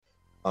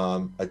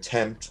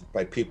attempt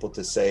by people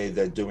to say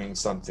they're doing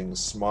something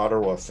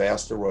smarter or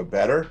faster or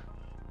better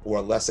or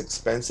less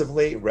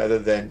expensively rather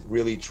than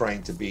really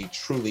trying to be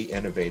truly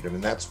innovative.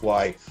 And that's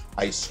why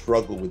I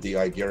struggle with the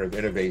idea of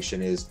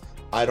innovation. Is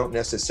I don't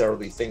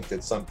necessarily think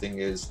that something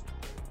is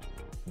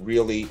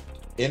really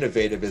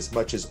innovative as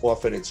much as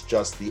often it's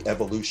just the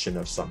evolution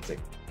of something.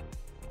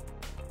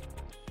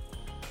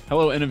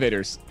 Hello,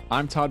 innovators.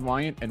 I'm Todd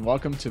Wyant, and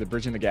welcome to the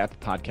Bridging the Gap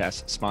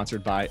podcast,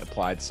 sponsored by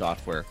Applied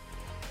Software.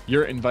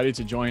 You're invited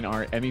to join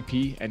our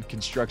MEP and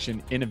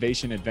construction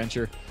innovation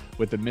adventure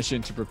with the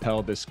mission to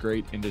propel this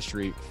great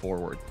industry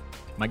forward.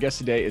 My guest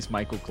today is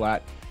Michael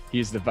Glatt. He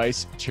is the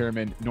Vice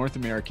Chairman, North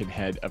American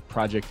Head of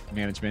Project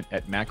Management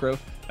at Macro,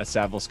 a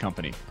Savills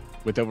company.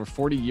 With over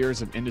 40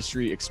 years of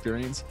industry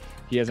experience,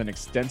 he has an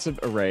extensive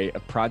array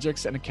of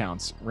projects and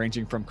accounts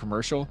ranging from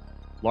commercial,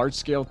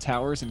 large-scale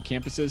towers and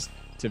campuses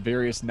to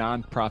various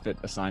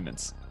nonprofit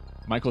assignments.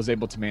 Michael is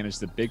able to manage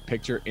the big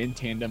picture in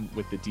tandem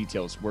with the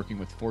details, working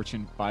with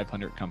Fortune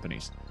 500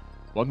 companies.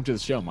 Welcome to the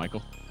show,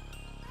 Michael.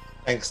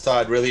 Thanks,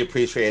 Todd. Really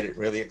appreciate it.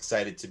 Really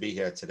excited to be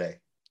here today.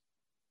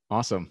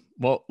 Awesome.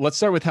 Well, let's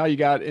start with how you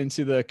got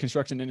into the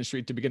construction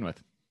industry to begin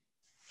with.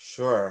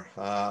 Sure.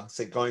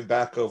 So going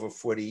back over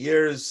 40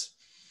 years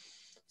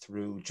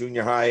through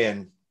junior high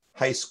and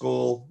high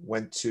school,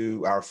 went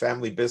to our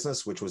family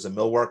business, which was a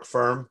millwork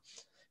firm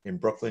in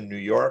Brooklyn, New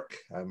York.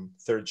 I'm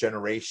third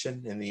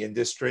generation in the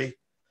industry.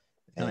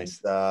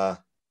 Nice. And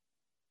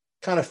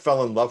kind of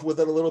fell in love with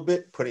it a little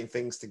bit, putting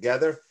things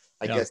together.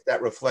 I guess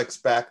that reflects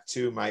back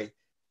to my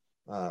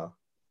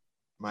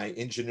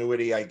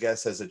ingenuity, I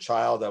guess, as a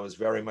child. I was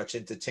very much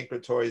into Tinker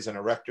Toys and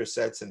erector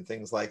sets and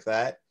things like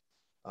that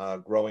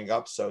growing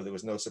up. So there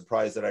was no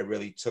surprise that I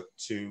really took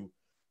to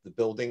the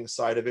building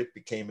side of it,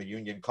 became a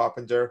union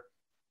carpenter.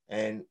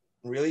 And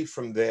really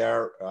from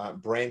there,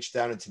 branched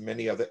out into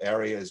many other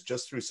areas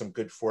just through some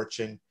good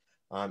fortune,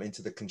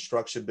 into the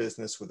construction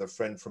business with a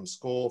friend from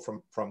school,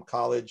 from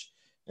college.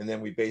 And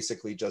then we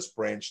basically just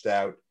branched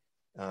out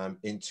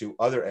into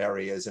other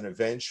areas and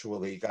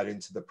eventually got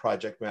into the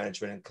project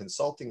management and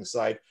consulting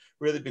side,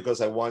 really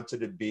because I wanted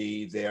to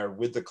be there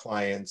with the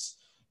clients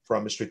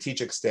from a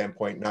strategic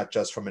standpoint, not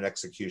just from an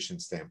execution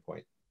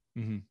standpoint.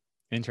 Mm-hmm.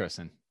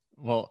 Interesting.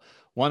 Well,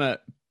 want to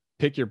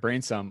pick your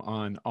brain some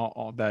on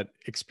all that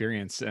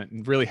experience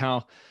and really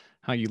how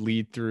you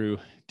lead through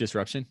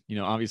disruption. You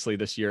know, obviously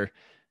this year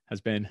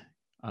has been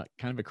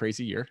kind of a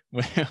crazy year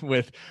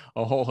with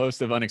a whole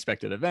host of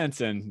unexpected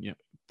events and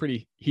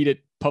pretty heated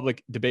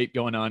public debate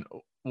going on.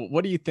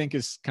 What do you think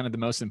is kind of the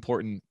most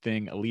important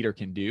thing a leader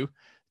can do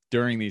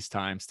during these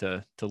times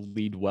to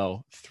lead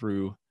well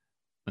through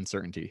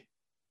uncertainty?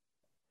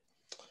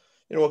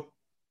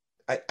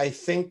 I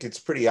think it's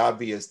pretty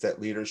obvious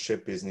that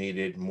leadership is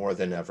needed more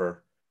than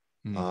ever.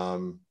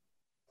 In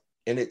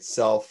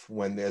itself,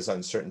 when there's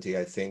uncertainty,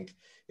 I think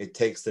it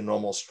takes the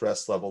normal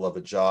stress level of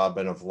a job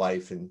and of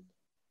life and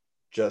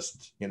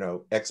just,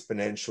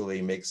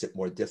 exponentially makes it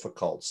more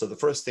difficult. So the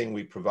first thing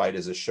we provide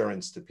is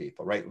assurance to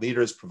people, right?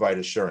 Leaders provide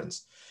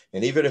assurance.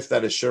 And even if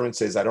that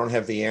assurance is, I don't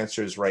have the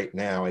answers right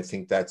now, I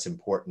think that's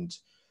important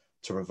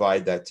to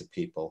provide that to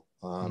people,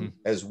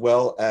 as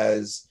well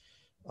as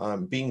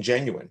being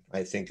genuine.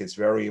 I think it's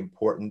very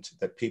important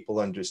that people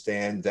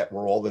understand that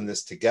we're all in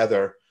this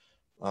together,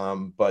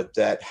 but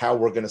that how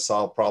we're going to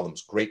solve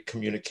problems, great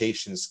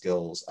communication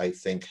skills, I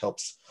think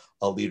helps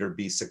a leader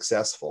be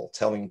successful,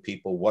 telling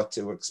people what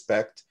to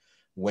expect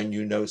when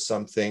you know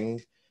something.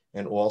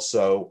 And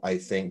also, I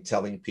think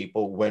telling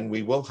people when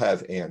we will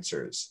have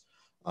answers.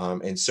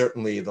 And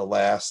certainly the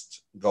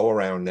last go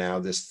around now,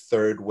 this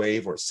third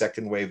wave or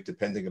second wave,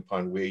 depending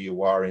upon where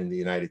you are in the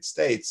United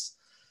States,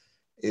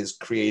 is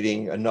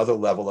creating another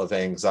level of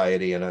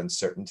anxiety and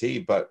uncertainty.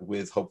 But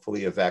with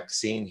hopefully a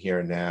vaccine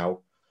here now,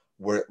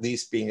 we're at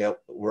least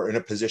we're in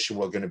a position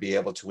we're going to be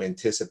able to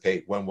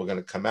anticipate when we're going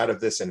to come out of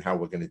this and how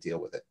we're going to deal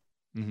with it.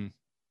 Mm-hmm.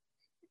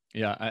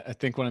 Yeah, I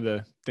think one of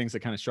the things that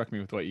kind of struck me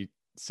with what you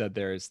said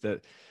there is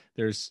that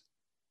there's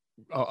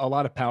a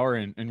lot of power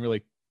and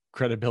really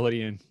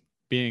credibility in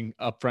being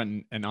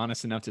upfront and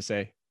honest enough to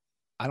say,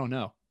 I don't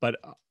know, but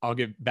I'll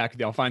get back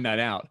with you. I'll find that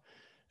out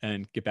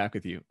and get back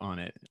with you on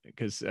it.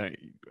 Because I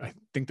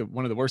think that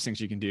one of the worst things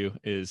you can do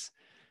is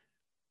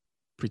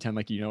pretend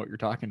like you know what you're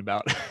talking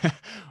about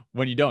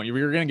when you don't.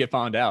 You're going to get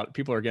found out.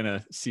 People are going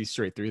to see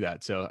straight through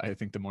that. So I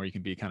think the more you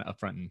can be kind of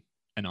upfront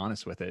and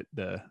honest with it,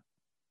 the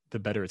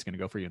better it's going to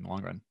go for you in the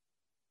long run.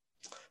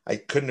 I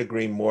couldn't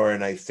agree more.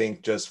 And I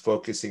think just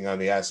focusing on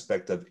the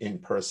aspect of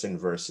in-person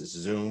versus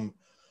Zoom,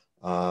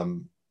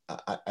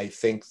 I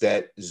think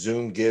that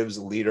Zoom gives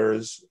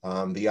leaders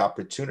the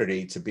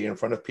opportunity to be in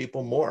front of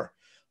people more.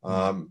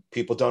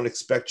 People don't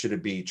expect you to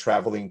be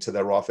traveling to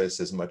their office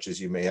as much as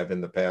you may have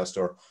in the past,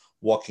 or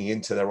walking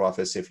into their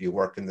office if you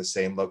work in the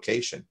same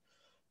location.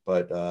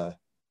 But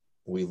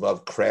we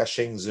love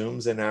crashing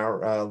Zooms in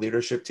our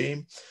leadership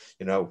team,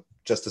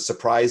 just a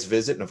surprise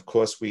visit. And of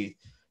course, we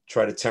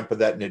try to temper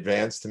that in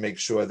advance to make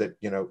sure that,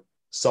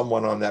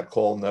 someone on that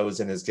call knows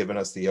and has given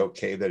us the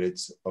okay that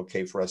it's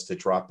okay for us to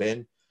drop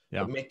in.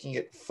 Yeah. but making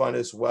it fun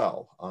as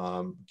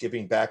well,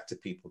 giving back to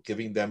people,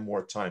 giving them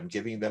more time,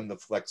 giving them the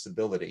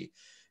flexibility.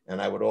 And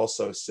I would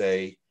also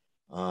say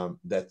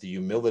that the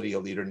humility a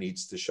leader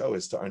needs to show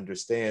is to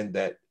understand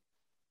that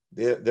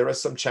there are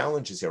some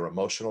challenges here,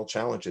 emotional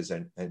challenges,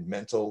 and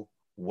mental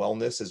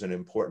wellness is an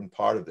important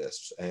part of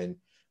this. And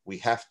we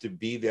have to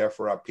be there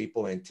for our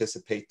people,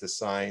 anticipate the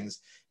signs,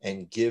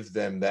 and give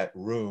them that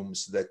room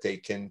so that they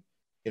can,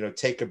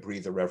 take a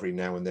breather every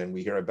now and then.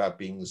 We hear about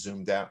being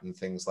zoomed out and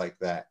things like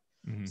that.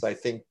 Mm-hmm. So I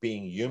think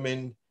being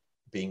human,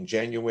 being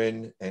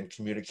genuine, and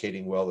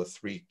communicating well are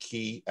three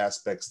key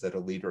aspects that a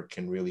leader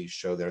can really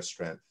show their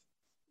strength.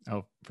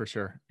 Oh, for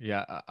sure.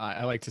 Yeah.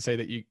 I like to say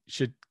that you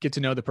should get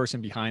to know the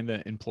person behind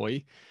the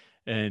employee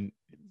and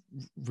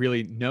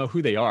really know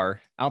who they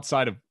are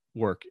outside of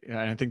work. And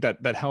I think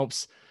that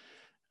helps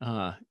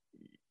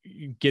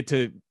you get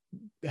to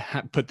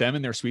put them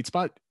in their sweet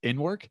spot in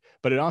work,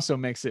 but it also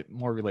makes it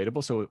more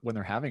relatable. So when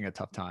they're having a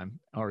tough time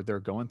or they're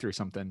going through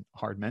something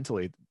hard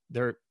mentally,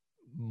 they're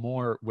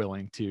more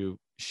willing to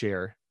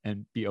share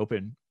and be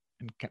open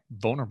and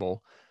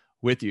vulnerable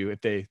with you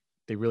if they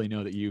really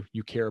know that you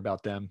care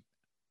about them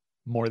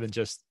more than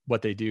just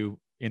what they do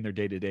in their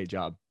day-to-day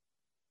job.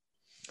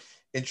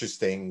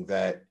 Interesting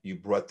that you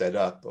brought that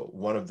up.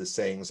 One of the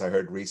sayings I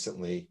heard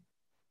recently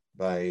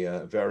by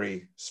a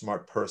very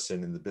smart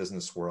person in the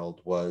business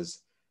world was,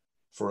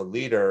 for a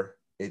leader,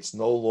 it's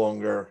no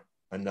longer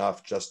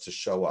enough just to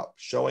show up.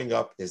 Showing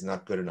up is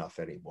not good enough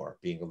anymore,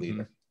 being a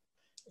leader.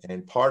 Mm-hmm.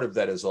 And part of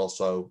that is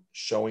also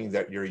showing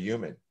that you're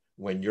human.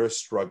 When you're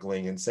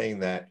struggling and saying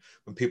that,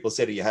 when people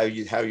say to you, how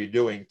you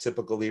doing?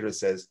 Typical leader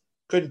says,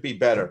 couldn't be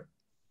better.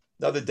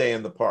 Another day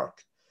in the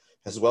park.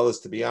 As well as,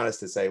 to be honest,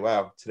 to say,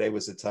 wow, today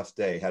was a tough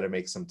day, had to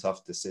make some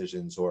tough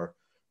decisions, or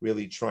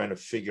really trying to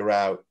figure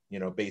out,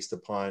 based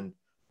upon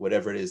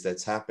whatever it is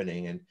that's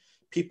happening. And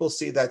people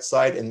see that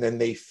side, and then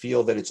they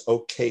feel that it's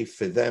okay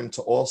for them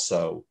to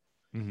also,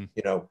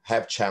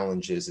 have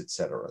challenges,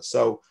 etc.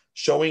 So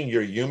showing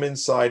your human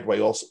side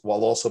while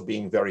also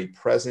being very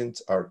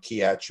present are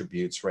key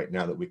attributes right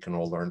now that we can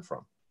all learn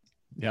from.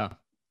 Yeah.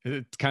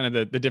 It's kind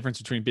of the difference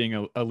between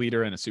being a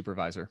leader and a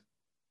supervisor.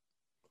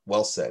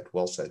 Well said,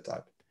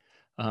 Todd.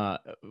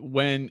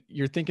 When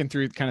you're thinking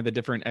through kind of the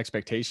different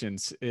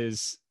expectations,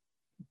 is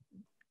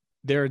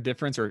there a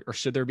difference or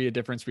should there be a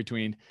difference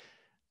between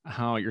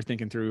how you're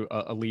thinking through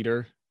a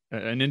leader,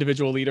 an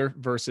individual leader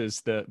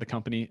versus the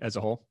company as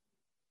a whole?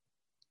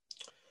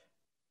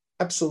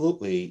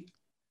 Absolutely.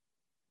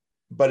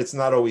 But it's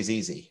not always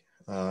easy.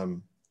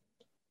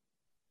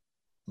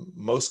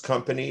 Most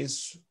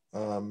companies,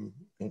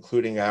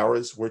 including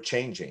ours, we're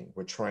changing.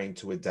 We're trying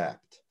to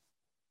adapt.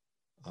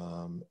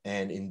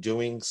 And in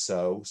doing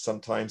so,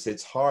 sometimes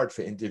it's hard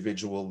for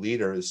individual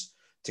leaders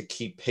to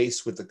keep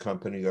pace with the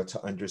company or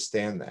to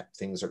understand that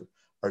things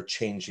are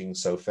changing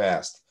so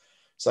fast.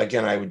 So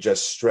again, I would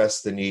just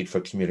stress the need for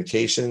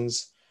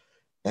communications.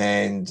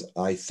 And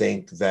I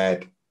think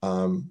that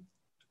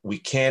we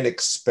can't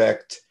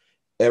expect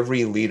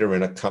every leader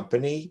in a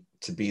company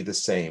to be the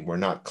same. We're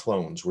not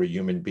clones, we're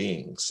human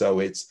beings. So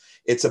it's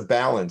a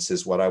balance,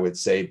 is what I would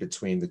say,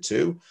 between the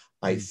two.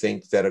 I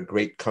think that a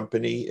great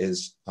company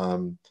is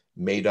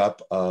made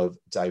up of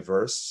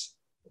diverse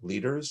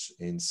leaders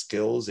in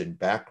skills, in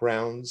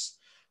backgrounds,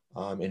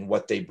 in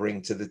what they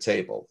bring to the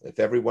table. If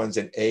everyone's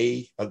an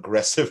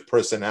aggressive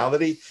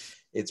personality,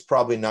 it's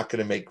probably not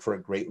going to make for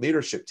a great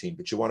leadership team,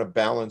 but you want to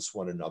balance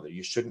one another.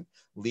 You shouldn't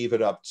leave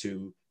it up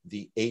to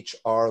the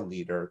HR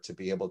leader to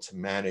be able to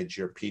manage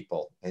your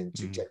people and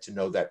to get to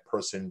know that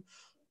person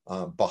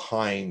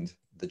behind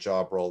the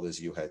job role, as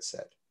you had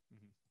said.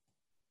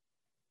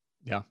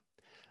 Yeah.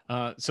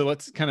 So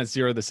let's kind of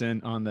zero this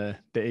in on the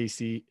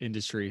AC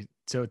industry.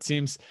 So it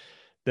seems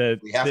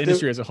that the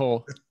industry as a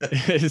whole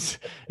is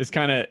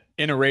kind of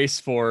in a race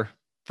for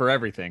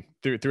everything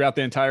throughout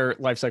the entire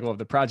life cycle of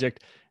the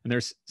project. And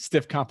there's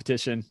stiff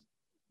competition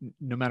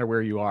no matter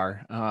where you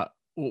are.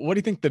 What do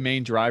you think the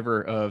main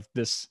driver of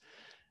this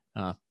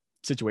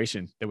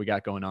situation that we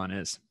got going on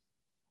is?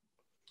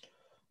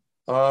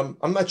 I'm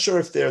not sure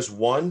if there's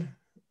one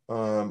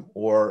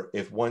or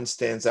if one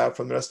stands out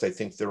from the rest. I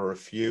think there are a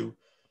few.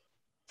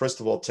 First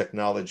of all,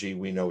 technology,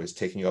 we know, is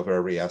taking over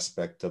every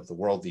aspect of the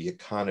world, the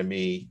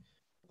economy,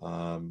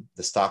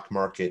 the stock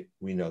market,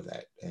 we know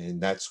that. And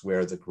that's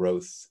where the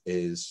growth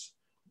is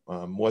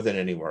more than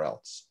anywhere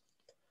else.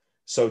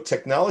 So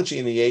technology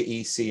in the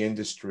AEC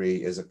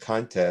industry is a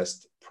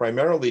contest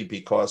primarily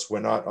because we're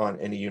not on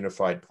any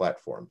unified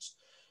platforms.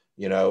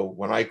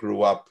 When I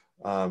grew up,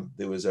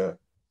 there was a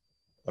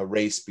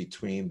race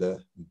between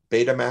the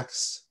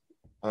Betamax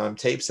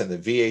tapes and the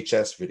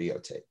VHS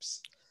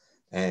videotapes.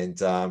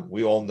 And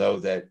we all know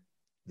that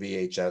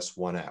VHS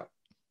won out.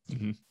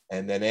 Mm-hmm.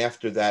 And then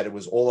after that, it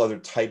was all other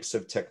types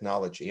of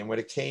technology. And when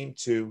it came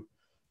to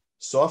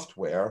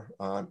software,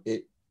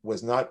 it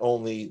was not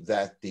only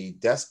that the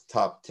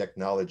desktop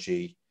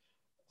technology,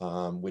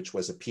 which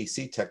was a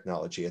PC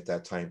technology at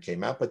that time,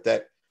 came out, but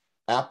that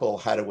Apple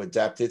had to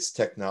adapt its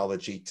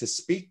technology to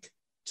speak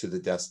to the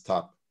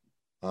desktop,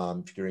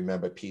 if you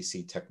remember,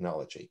 PC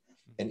technology.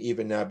 and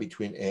even now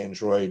between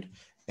Android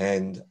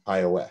and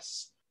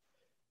iOS.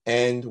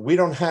 And we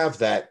don't have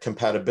that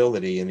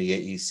compatibility in the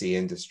AEC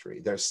industry.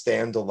 They're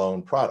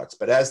standalone products.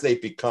 But as they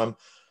become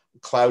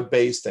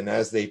cloud-based and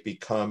as they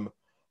become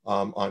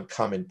on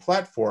common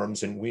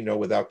platforms, and we know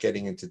without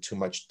getting into too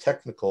much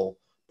technical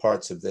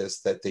parts of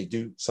this, that they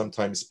do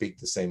sometimes speak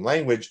the same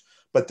language,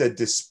 but they're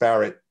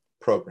disparate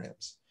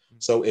programs.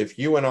 So if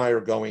you and I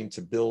are going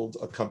to build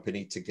a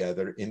company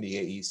together in the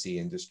AEC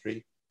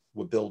industry,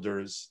 we're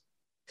builders,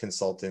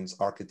 consultants,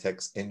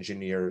 architects,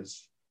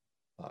 engineers,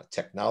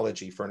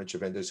 technology, furniture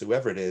vendors,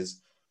 whoever it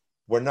is,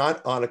 we're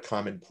not on a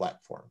common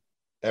platform.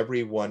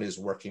 Everyone is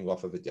working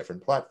off of a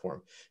different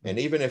platform. And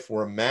even if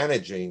we're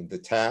managing the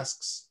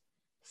tasks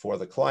for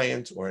the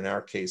client, or in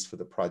our case, for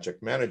the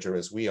project manager,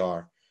 as we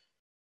are,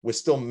 we're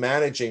still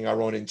managing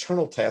our own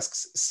internal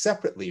tasks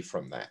separately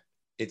from that.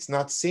 It's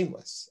not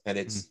seamless, and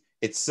it's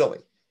silly.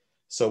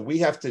 So we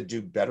have to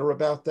do better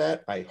about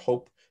that. I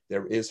hope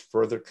there is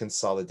further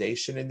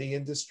consolidation in the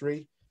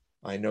industry.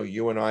 I know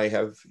you and I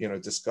have,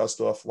 discussed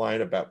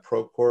offline about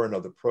Procore and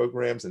other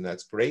programs, and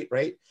that's great,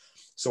 right?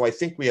 So I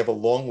think we have a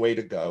long way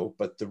to go,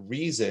 but the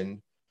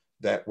reason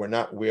that we're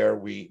not where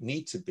we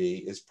need to be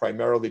is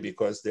primarily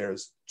because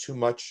there's too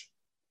much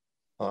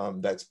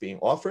that's being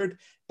offered,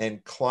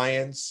 and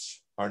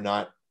clients are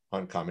not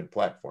on common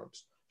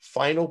platforms.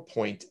 Final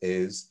point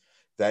is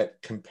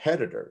that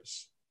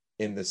competitors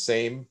in the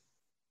same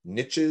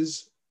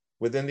niches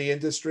within the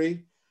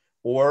industry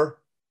or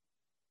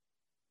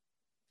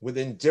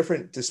within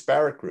different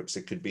disparate groups,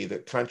 it could be the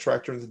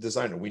contractor and the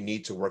designer, we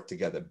need to work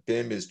together.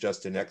 BIM is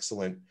just an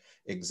excellent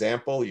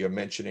example. You're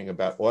mentioning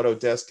about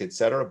Autodesk, et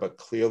cetera, but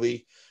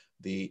clearly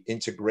the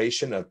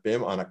integration of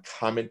BIM on a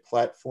common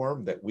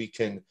platform that we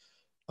can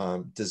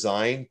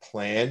design,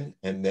 plan,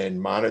 and then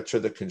monitor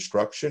the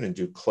construction and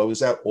do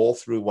closeout all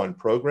through one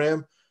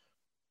program,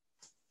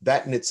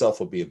 that in itself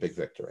will be a big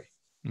victory.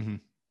 Mm-hmm.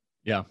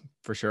 Yeah,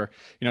 for sure.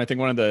 I think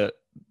one of the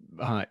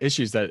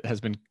issues that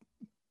has been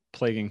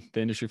plaguing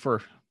the industry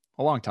for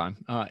a long time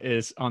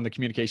is on the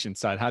communication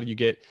side. How do you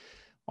get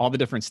all the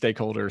different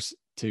stakeholders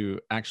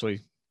to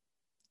actually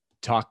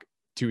talk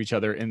to each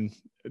other in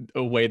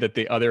a way that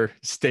the other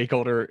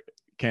stakeholder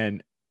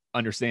can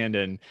understand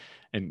and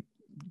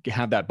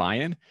have that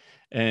buy-in?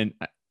 And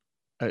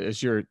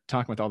as you're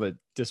talking with all the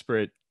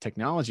disparate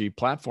technology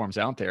platforms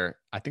out there,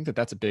 I think that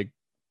that's a big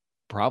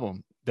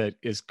problem that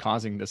is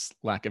causing this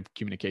lack of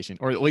communication,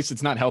 or at least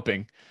it's not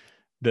helping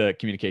the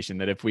communication.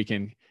 That if we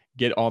can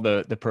get all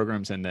the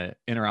programs and the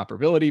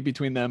interoperability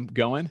between them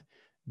going,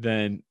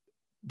 then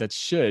that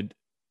should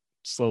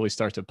slowly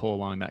start to pull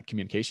along that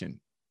communication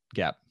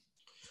gap.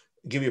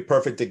 I'll give you a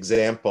perfect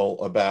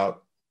example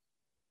about,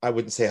 I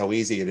wouldn't say how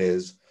easy it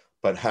is,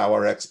 but how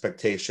our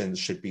expectations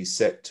should be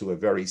set to a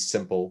very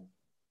simple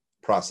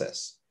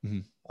process.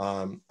 Mm-hmm.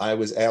 I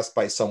was asked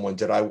by someone,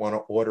 did I want to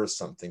order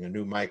something, a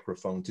new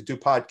microphone to do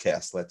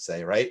podcasts, let's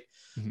say, right?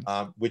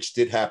 Mm-hmm. Which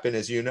did happen,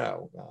 as you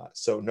know,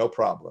 so no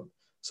problem.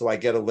 So I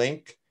get a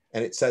link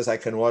and it says I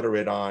can order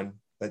it on,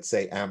 let's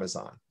say,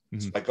 Amazon. Mm-hmm.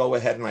 So I go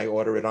ahead and I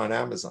order it on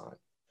Amazon.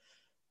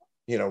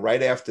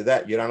 Right after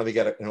that, you don't only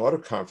get an order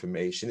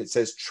confirmation, it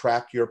says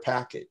track your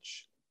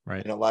package. Right.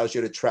 And it allows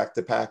you to track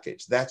the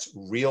package. That's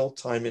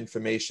real-time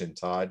information,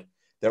 Todd.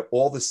 That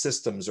all the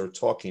systems are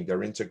talking,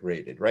 they're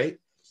integrated, right?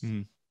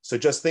 Mm-hmm. So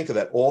just think of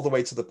that all the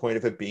way to the point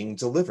of it being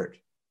delivered.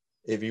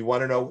 If you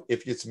want to know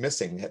if it's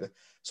missing.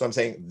 So I'm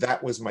saying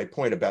that was my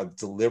point about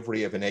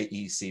delivery of an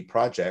AEC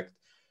project,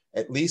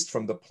 at least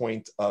from the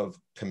point of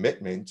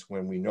commitment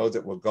when we know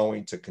that we're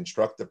going to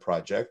construct the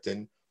project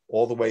and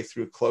all the way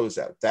through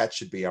closeout. That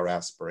should be our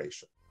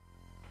aspiration.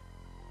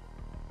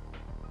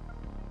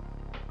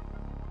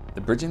 The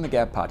Bridging the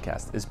Gap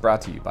podcast is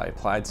brought to you by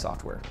Applied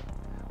Software.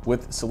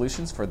 With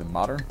solutions for the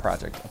modern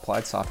project,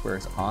 Applied Software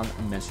is on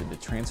a mission to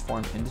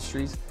transform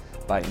industries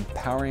by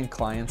empowering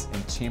clients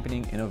and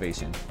championing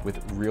innovation with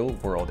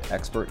real-world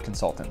expert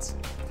consultants.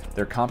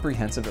 Their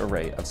comprehensive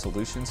array of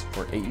solutions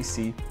for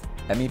AEC,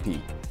 MEP,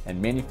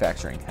 and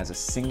manufacturing has a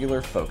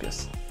singular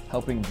focus,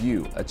 helping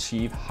you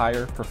achieve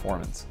higher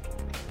performance.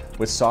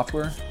 With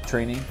software,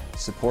 training,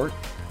 support,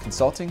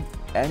 consulting,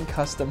 and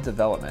custom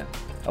development,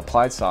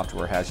 Applied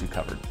Software has you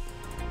covered.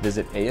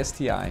 Visit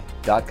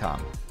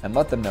ASTI.com and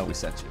let them know we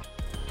sent you.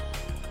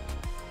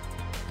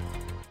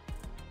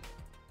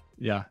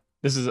 Yeah,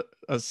 this is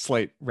a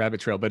slight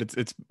rabbit trail, but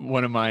it's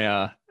one of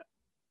my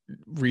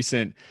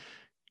recent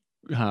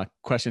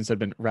questions that have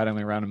been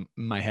rattling around in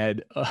my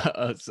head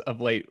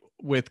of late.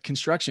 With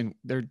construction,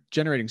 they're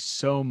generating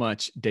so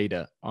much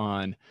data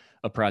on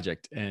a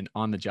project and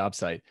on the job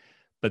site,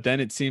 but then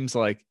it seems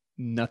like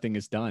nothing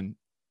is done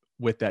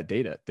with that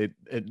data.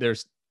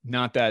 There's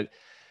not that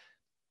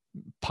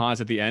pause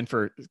at the end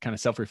for kind of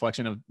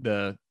self-reflection of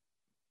the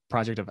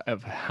project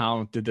of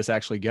how did this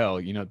actually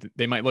go?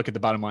 They might look at the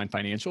bottom line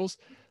financials,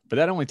 but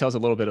that only tells a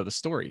little bit of the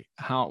story.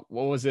 What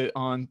was it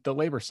on the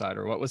labor side,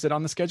 or what was it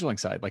on the scheduling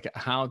side? Like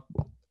how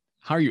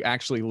are you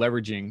actually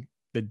leveraging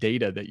the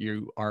data that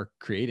you are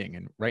creating?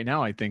 And right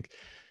now, I think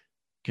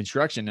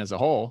construction as a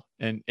whole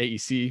and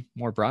AEC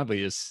more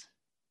broadly is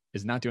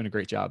is not doing a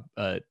great job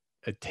at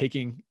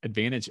taking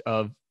advantage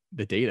of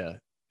the data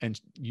and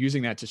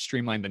using that to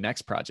streamline the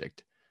next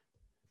project.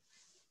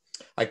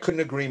 I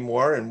couldn't agree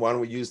more. And why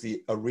don't we use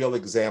a real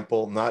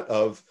example, not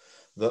of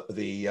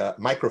the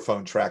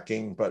microphone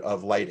tracking, but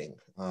of lighting.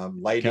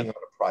 Lighting on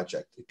a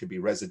project. It could be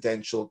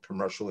residential,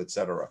 commercial, et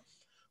cetera.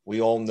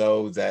 We all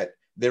know that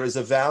there is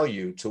a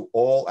value to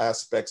all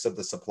aspects of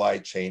the supply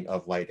chain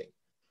of lighting.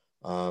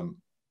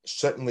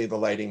 Certainly the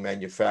lighting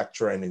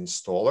manufacturer and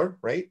installer,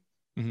 right?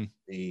 Mm-hmm.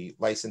 The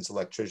licensed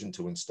electrician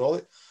to install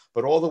it,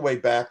 but all the way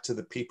back to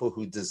the people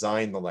who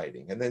design the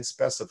lighting and then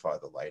specify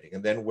the lighting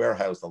and then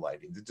warehouse the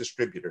lighting, the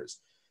distributors,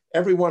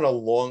 everyone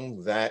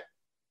along that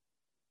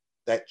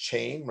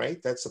chain,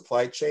 right? That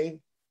supply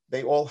chain,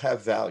 they all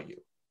have value.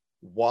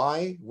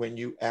 Why, when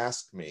you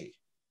ask me,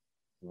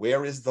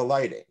 where is the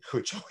lighting,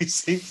 which always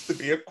seems to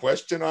be a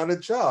question on a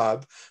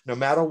job, no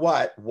matter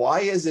what,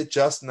 why is it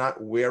just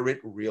not where it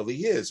really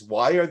is?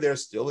 Why are there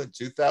still in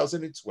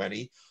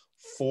 2020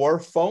 4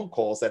 phone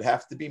calls that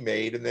have to be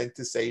made and then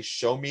to say,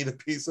 show me the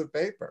piece of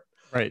paper?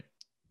 Right.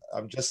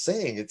 I'm just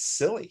saying it's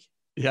silly.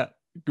 Yeah.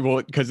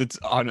 Well, because it's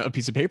on a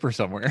piece of paper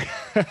somewhere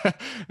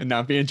and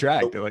not being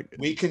tracked. So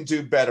we can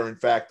do better. In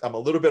fact, I'm a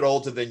little bit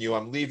older than you.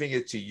 I'm leaving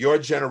it to your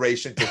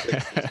generation to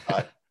fix this.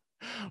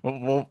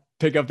 We'll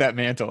pick up that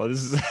mantle.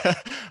 This is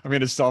I'm going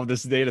to solve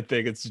this data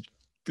thing. It's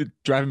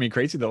driving me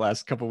crazy the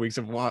last couple of weeks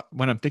of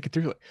when I'm thinking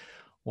through, like,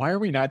 why are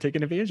we not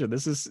taking advantage of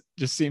this? This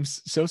just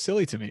seems so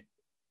silly to me.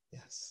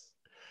 Yes,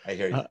 I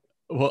hear you.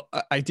 Well,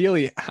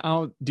 ideally,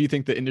 how do you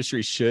think the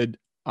industry should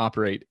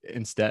operate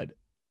instead?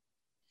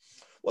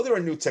 Well, there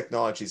are new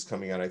technologies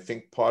coming out. I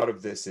think part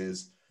of this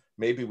is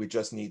maybe we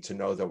just need to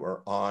know that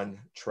we're on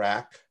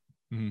track.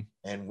 Mm-hmm.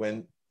 And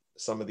when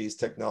some of these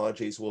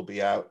technologies will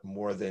be out,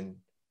 more than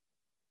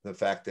the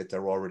fact that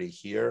they're already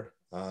here.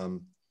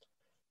 Some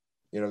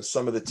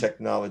of the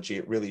technology,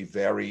 it really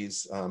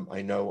varies.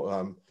 I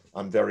know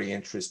I'm very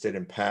interested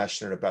and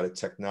passionate about a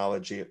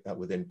technology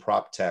within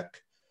prop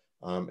tech.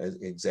 As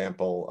an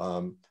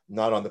example,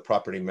 not on the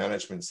property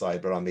management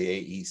side, but on the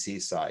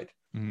AEC side.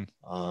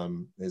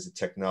 Mm-hmm. There's a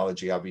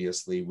technology,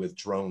 obviously, with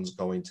drones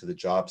going to the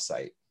job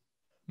site.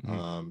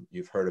 Mm-hmm.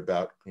 You've heard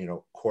about,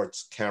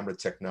 quartz camera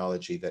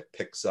technology that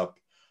picks up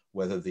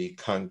whether the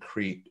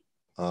concrete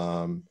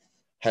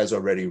has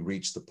already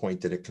reached the point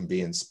that it can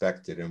be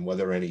inspected and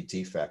whether any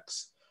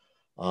defects.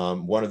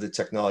 One of the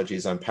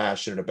technologies I'm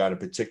passionate about in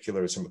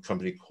particular is from a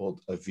company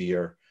called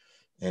Avere.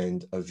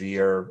 And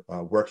Avere,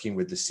 working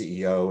with the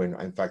CEO, and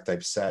in fact,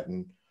 I've sat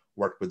and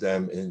worked with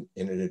them in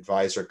an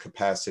advisor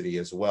capacity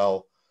as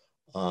well.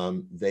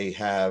 They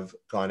have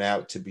gone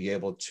out to be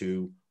able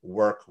to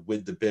work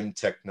with the BIM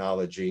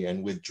technology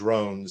and with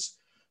drones,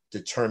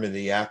 determine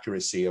the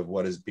accuracy of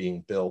what is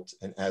being built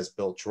and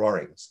as-built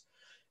drawings.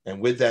 And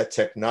with that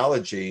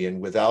technology and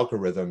with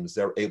algorithms,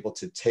 they're able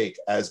to take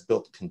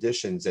as-built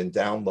conditions and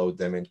download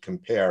them and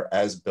compare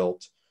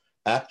as-built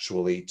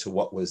actually to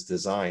what was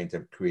designed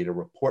and create a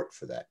report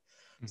for that.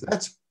 Mm-hmm. So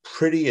that's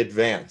pretty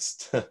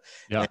advanced.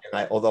 Yeah.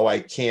 And although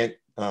I can't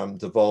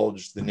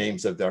divulge the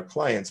names of their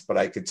clients, but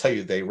I could tell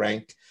you they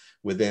rank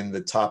within the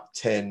top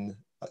 10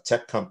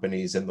 tech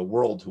companies in the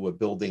world who are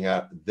building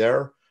out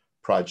their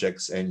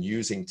projects and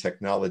using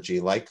technology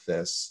like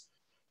this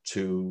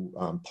to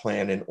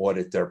plan and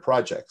audit their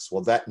projects.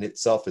 Well, that in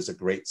itself is a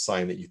great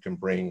sign that you can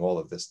bring all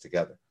of this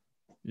together.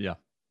 Yeah,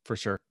 for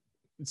sure.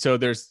 So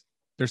there's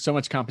so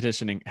much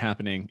competition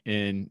happening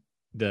in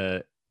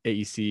the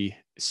AEC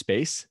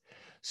space.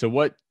 So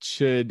what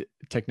should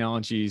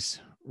technology's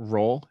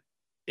role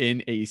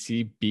in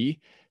AEC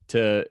be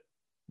to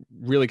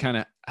really kind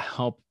of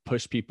help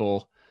push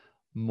people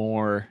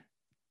more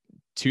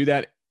to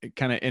that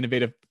kind of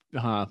innovative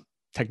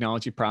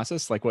technology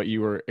process, like what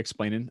you were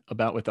explaining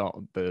about with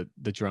all the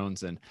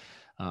drones and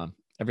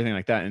everything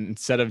like that, and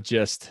instead of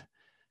just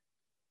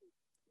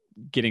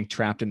getting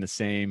trapped in the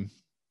same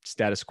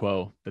status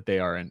quo that they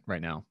are in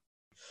right now?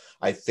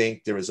 I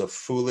think there is a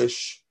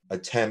foolish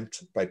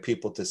attempt by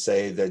people to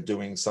say they're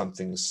doing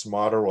something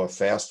smarter or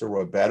faster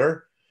or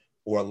better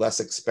or less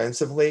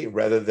expensively,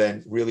 rather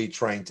than really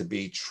trying to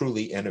be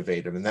truly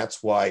innovative. And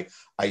that's why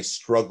I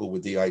struggle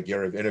with the idea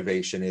of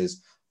innovation.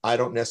 Is I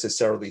don't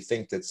necessarily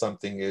think that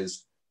something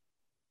is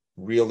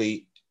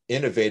really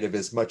innovative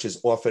as much as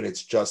often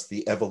it's just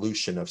the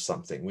evolution of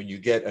something. When you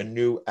get a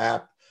new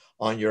app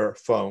on your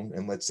phone,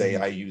 and let's say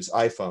I use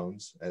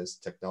iPhones as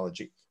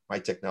technology, my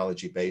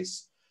technology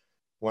base,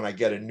 when I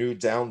get a new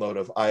download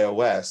of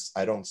iOS,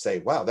 I don't say,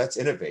 wow, that's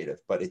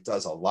innovative, but it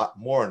does a lot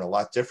more and a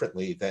lot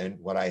differently than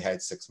what I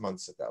had 6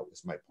 months ago,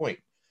 is my point.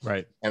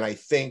 Right. And I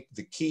think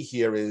the key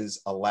here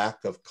is a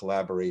lack of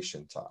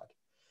collaboration, Todd,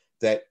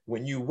 that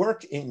when you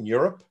work in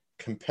Europe,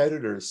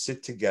 competitors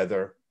sit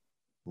together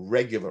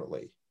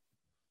regularly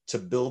to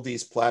build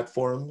these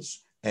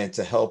platforms and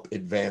to help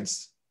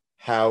advance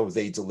how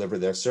they deliver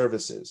their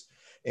services.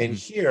 And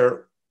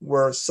here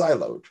we're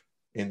siloed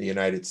in the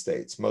United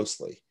States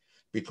mostly,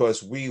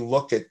 because we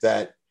look at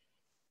that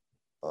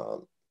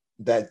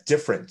that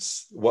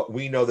difference, what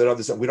we know that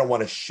others don't, we don't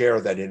want to share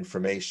that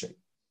information,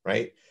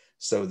 right?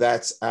 So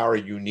that's our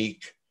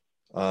unique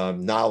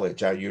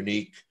knowledge, our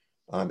unique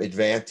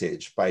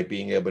advantage by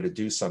being able to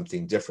do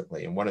something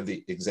differently. And one of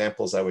the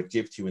examples I would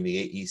give to you in the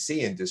AEC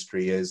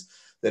industry is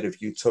that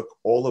if you took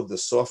all of the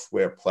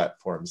software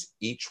platforms,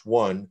 each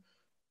one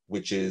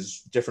which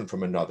is different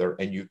from another,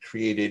 and you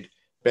created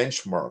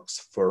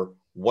benchmarks for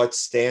what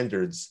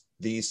standards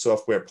these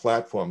software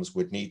platforms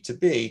would need to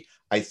be,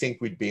 I think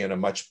we'd be in a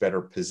much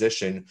better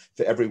position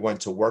for everyone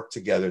to work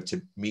together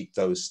to meet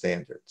those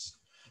standards.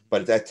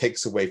 But that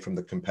takes away from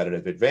the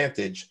competitive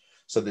advantage.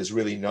 So there's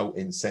really no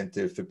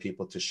incentive for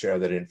people to share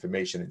that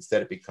information.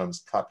 Instead, it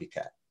becomes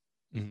copycat.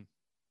 Mm-hmm.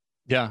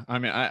 Yeah, I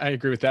mean, I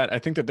agree with that. I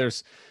think that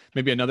there's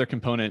maybe another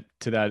component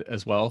to that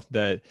as well,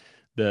 that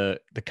the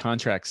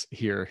contracts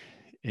here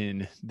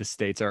in the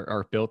States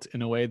are built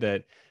in a way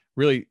that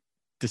really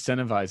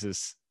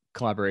disincentivizes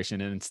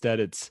collaboration. And instead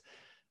it's,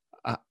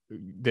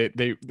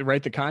 they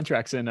write the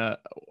contracts in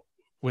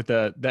with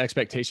the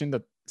expectation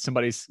that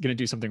somebody's going to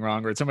do something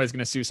wrong or somebody's going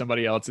to sue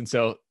somebody else. And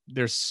so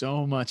there's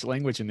so much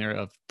language in there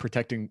of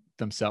protecting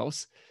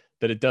themselves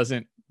that it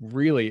doesn't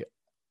really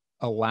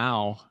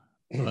allow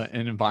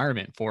an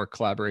environment for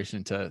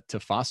collaboration to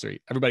foster.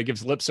 Everybody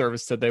gives lip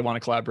service that they want to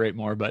collaborate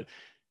more, but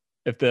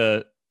if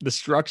the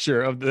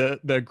structure of the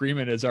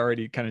agreement is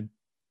already kind of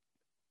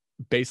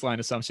baseline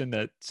assumption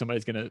that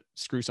somebody's going to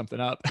screw something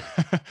up,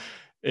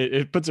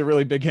 it puts a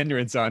really big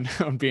hindrance on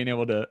being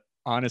able to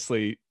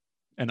honestly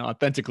and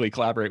authentically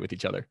collaborate with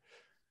each other.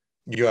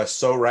 You are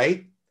so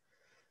right.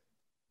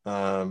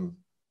 And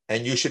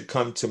you should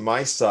come to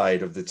my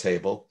side of the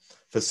table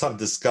for some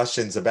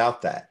discussions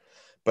about that.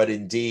 But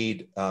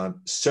indeed, the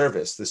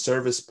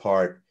service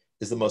part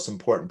is the most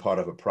important part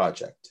of a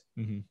project.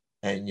 Mm-hmm.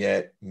 And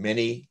yet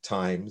many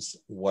times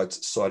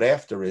what's sought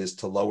after is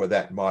to lower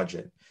that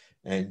margin.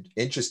 And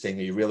interesting,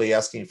 are you really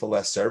asking for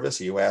less service?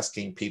 Are you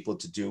asking people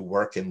to do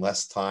work in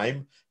less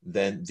time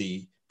than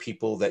the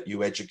people that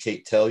you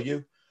educate tell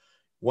you?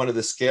 One of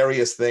the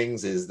scariest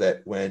things is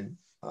that when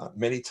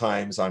many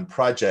times on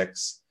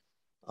projects,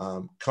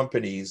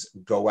 companies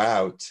go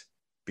out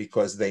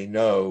because they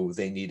know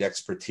they need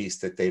expertise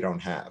that they don't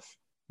have.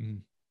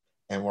 Mm.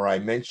 And where I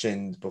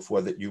mentioned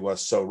before that you are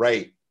so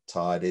right,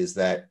 Todd, is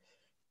that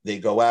they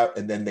go out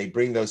and then they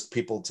bring those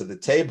people to the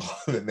table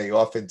and they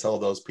often tell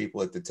those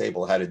people at the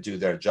table how to do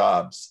their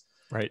jobs.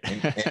 Right.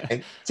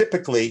 and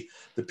typically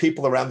the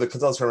people around the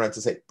consultants are around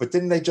to say, but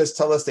didn't they just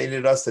tell us they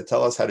needed us to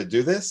tell us how to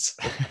do this?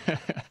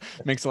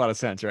 Makes a lot of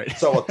sense, right?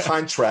 So a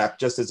contract,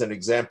 just as an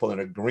example, an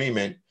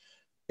agreement,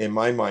 in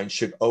my mind,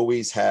 should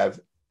always have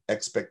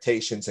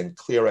expectations and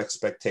clear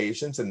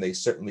expectations, and they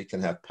certainly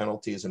can have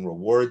penalties and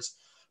rewards,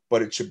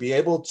 but it should be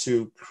able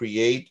to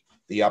create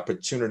the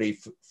opportunity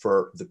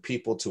for the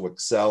people to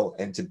excel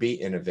and to be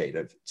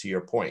innovative, to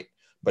your point.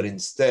 But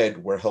instead,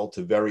 we're held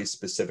to very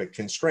specific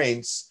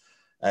constraints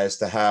as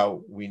to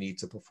how we need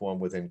to perform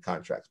within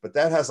contracts. But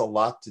that has a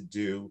lot to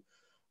do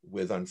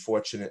with,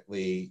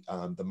 unfortunately,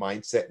 the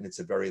mindset, and it's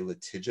a very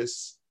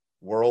litigious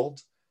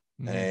world.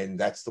 Mm-hmm. And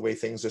that's the way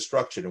things are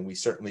structured. And we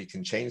certainly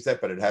can change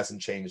that, but it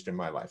hasn't changed in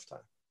my lifetime.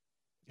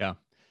 Yeah.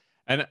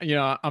 And,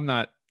 I'm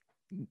not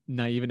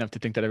naive enough to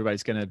think that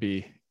everybody's going to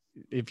be,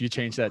 if you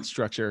change that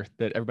structure,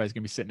 that everybody's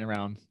going to be sitting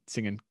around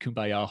singing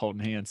Kumbaya,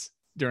 holding hands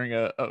during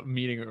a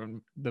meeting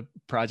or the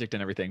project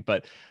and everything.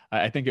 But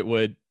I think it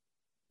would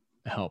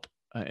help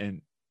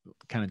and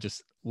kind of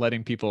just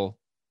letting people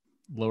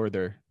lower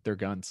their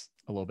guns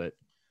a little bit.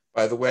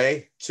 By the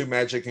way, 2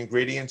 magic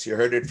ingredients, you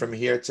heard it from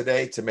here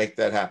today, to make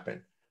that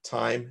happen: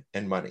 time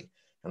and money.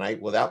 And I,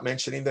 without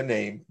mentioning the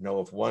name, know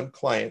of one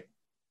client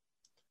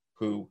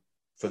who,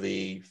 for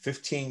the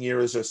 15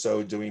 years or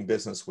so doing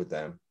business with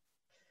them,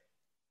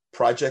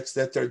 projects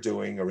that they're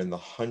doing are in the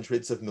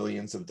hundreds of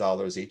millions of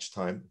dollars each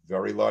time,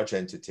 very large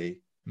entity.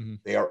 Mm-hmm.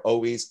 They are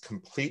always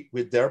complete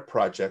with their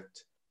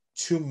project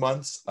 2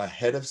 months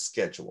ahead of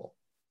schedule.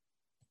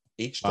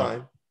 Each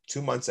time,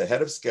 2 months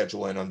ahead of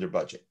schedule and under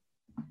budget.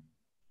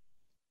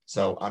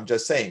 So I'm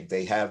just saying,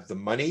 they have the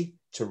money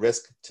to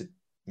risk to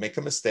make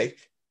a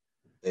mistake.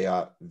 They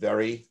are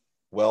very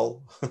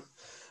well,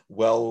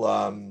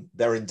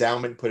 their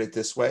endowment, put it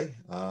this way,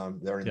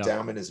 their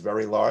endowment is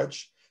very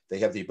large. They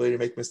have the ability to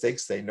make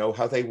mistakes. They know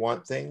how they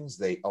want things.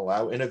 They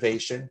allow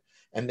innovation,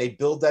 and they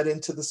build that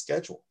into the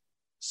schedule.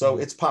 So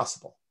it's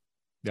possible.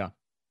 Yeah.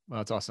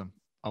 Well, that's awesome.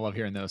 I love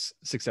hearing those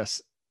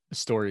success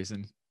stories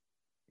and,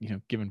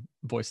 giving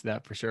voice to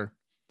that for sure.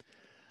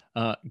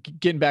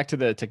 Getting back to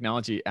the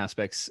technology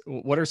aspects,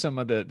 what are some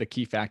of the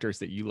key factors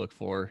that you look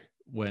for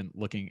when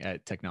looking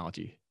at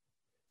technology?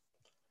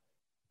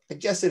 I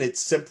guess in its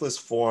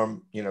simplest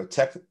form,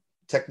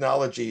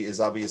 technology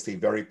is obviously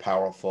very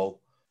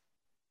powerful.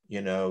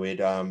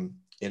 It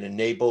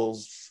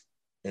enables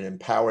and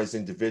empowers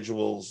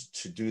individuals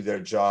to do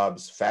their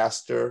jobs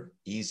faster,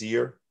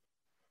 easier,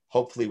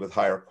 hopefully with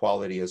higher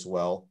quality as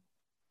well.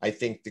 I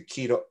think the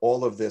key to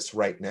all of this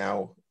right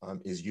now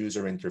is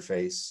user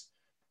interface.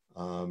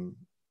 One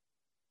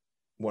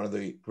of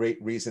the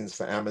great reasons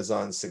for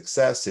Amazon's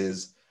success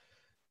is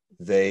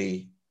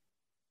they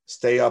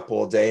stay up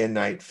all day and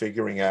night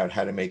figuring out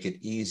how to make it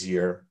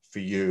easier for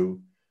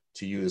you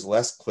to use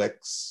less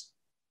clicks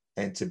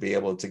and to be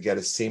able to get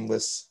a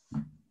seamless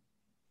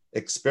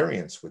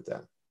experience with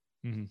them.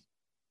 Mm-hmm.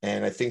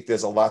 And I think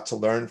there's a lot to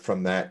learn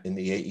from that in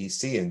the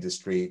AEC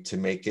industry to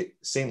make it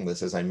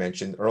seamless, as I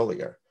mentioned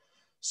earlier.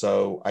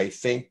 So I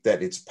think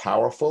that it's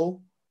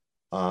powerful.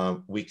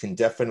 We can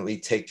definitely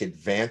take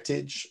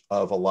advantage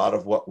of a lot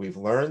of what we've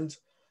learned,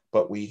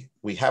 but we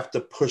have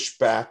to push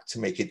back to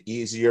make it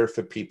easier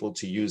for people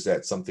to use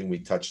that, something we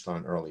touched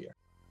on earlier.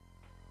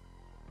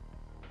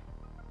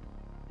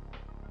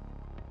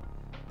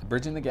 The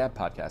Bridging the Gap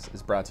podcast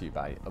is brought to you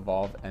by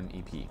Evolve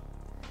MEP.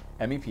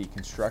 MEP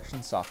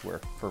construction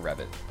software for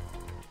Revit.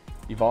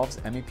 Evolve's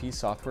MEP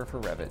software for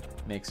Revit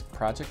makes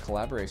project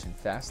collaboration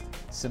fast,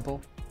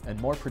 simple,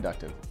 and more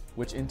productive,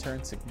 which in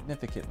turn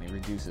significantly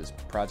reduces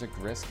project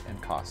risk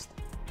and cost.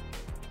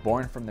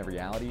 Born from the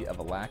reality of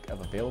a lack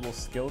of available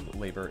skilled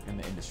labor in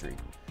the industry,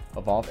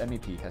 Evolve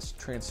MEP has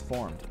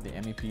transformed the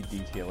MEP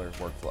detailer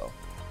workflow.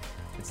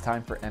 It's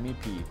time for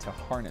MEP to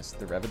harness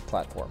the Revit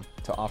platform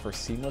to offer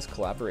seamless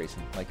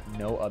collaboration like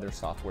no other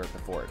software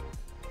before it.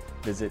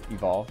 Visit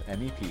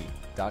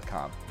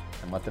evolvemep.com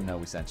and let them know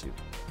we sent you.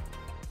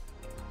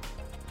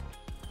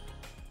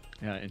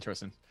 Yeah,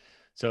 interesting.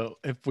 So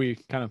if we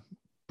kind of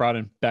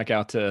broaden back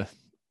out to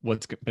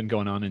what's been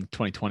going on in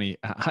 2020,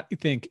 how do you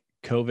think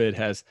COVID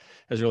has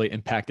really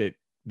impacted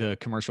the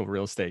commercial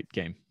real estate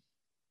game?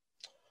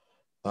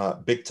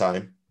 Big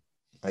time.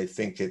 I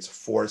think it's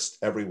forced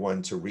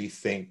everyone to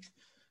rethink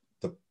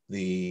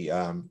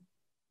the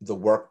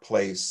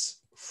workplace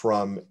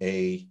from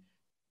a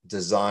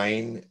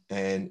design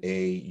and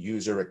a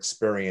user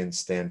experience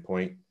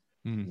standpoint.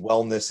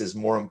 Wellness is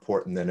more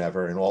important than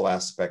ever in all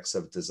aspects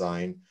of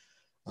design.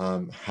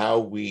 How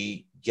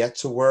we get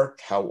to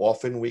work, how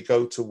often we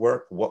go to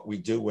work, what we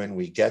do when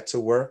we get to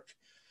work,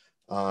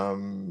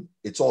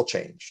 it's all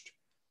changed.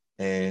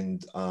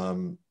 And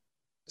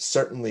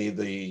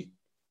certainly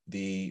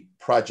the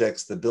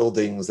projects, the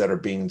buildings that are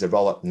being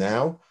developed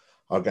now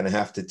are going to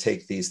have to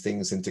take these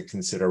things into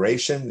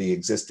consideration. The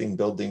existing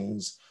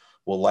buildings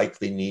will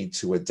likely need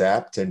to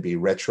adapt and be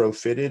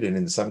retrofitted. And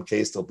in some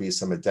case, there'll be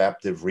some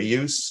adaptive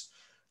reuse.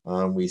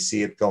 We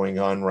see it going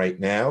on right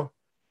now.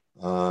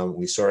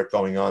 We saw it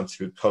going on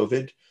through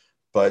COVID,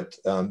 but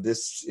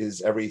this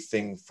is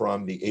everything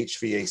from the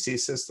HVAC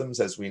systems,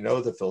 as we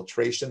know, the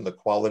filtration, the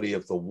quality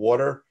of the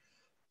water,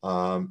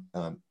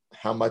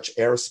 how much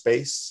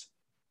airspace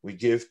we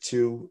give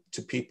to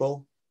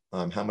people,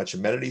 how much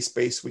amenity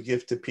space we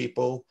give to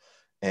people,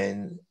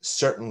 and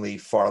certainly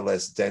far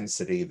less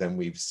density than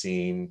we've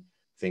seen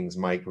things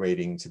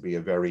migrating to be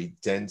a very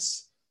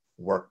dense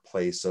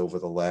workplace over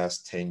the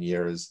last 10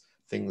 years.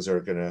 Things are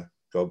going to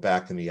go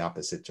back in the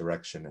opposite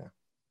direction now.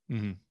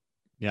 Mm-hmm.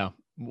 Yeah.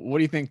 What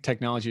do you think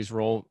technology's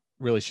role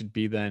really should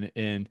be then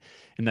in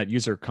that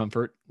user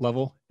comfort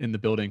level in the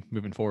building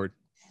moving forward?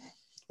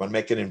 Want to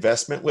make an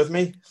investment with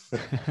me?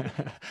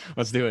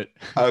 Let's do it.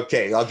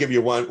 Okay, I'll give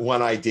you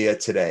one idea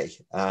today.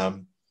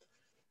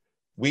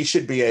 We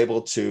should be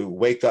able to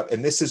wake up,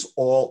 and this is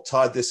all,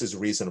 Todd, this is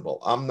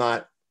reasonable. I'm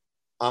not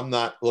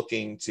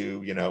looking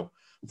to,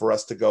 for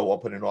us to go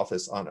open an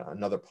office on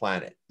another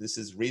planet. This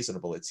is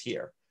reasonable. It's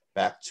here.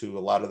 Back to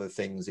a lot of the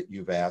things that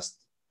you've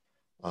asked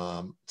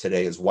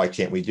today is, why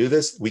can't we do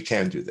this? We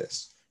can do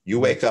this.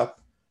 You wake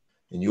up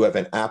and you have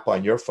an app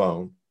on your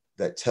phone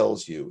that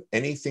tells you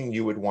anything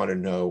you would want to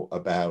know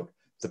about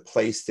the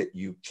place that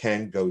you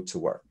can go to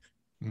work,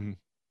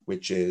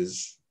 which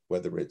is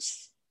whether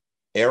it's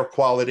air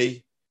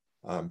quality,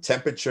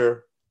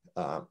 temperature,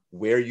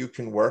 where you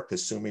can work,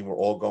 assuming we're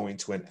all going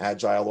to an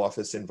agile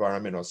office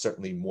environment, or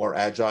certainly more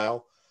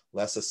agile,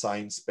 less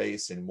assigned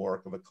space and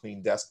more of a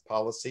clean desk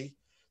policy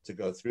to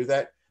go through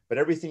that. But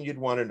everything you'd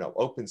want to know,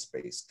 open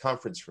space,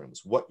 conference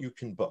rooms, what you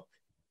can book,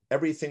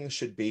 everything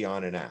should be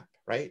on an app,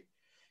 right?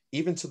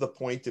 Even to the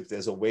point, if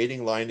there's a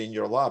waiting line in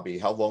your lobby,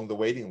 how long the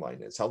waiting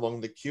line is, how long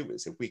the queue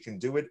is. If we can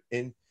do it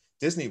in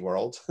Disney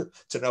World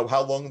to know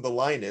how long the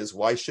line is,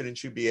 why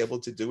shouldn't you be able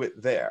to do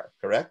it there,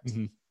 correct?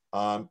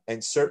 Mm-hmm.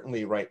 And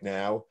certainly right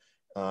now,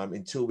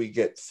 until we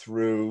get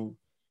through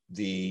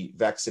the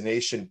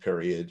vaccination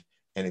period,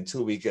 and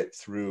until we get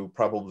through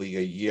probably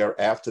a year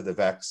after the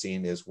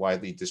vaccine is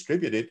widely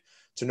distributed,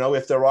 to know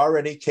if there are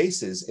any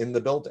cases in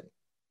the building,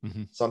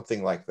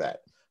 something like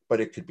that. But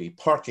it could be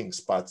parking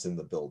spots in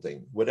the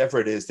building, whatever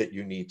it is that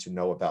you need to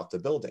know about the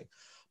building.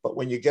 But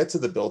when you get to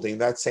the building,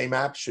 that same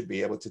app should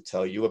be able to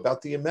tell you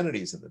about the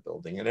amenities in the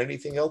building and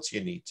anything else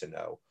you need to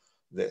know,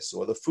 this,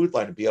 or the food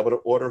line, to be able to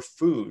order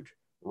food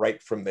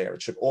right from there.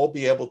 It should all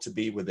be able to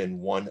be within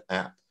one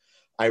app.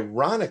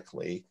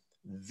 Ironically,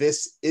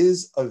 this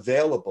is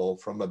available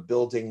from a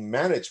building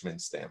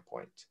management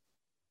standpoint.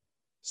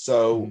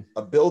 So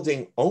a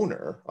building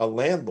owner, a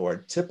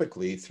landlord,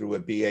 typically through a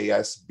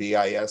BAS,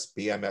 BIS,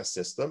 BMS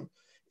system,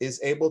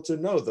 is able to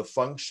know the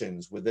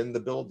functions within the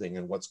building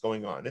and what's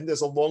going on. And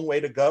there's a long way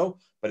to go,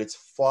 but it's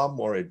far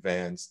more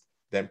advanced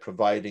than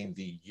providing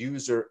the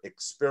user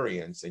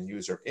experience and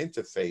user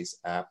interface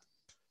app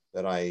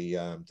that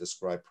I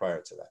described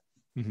prior to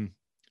that. Mm-hmm.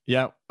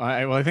 Yeah.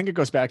 Well, I think it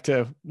goes back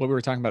to what we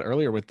were talking about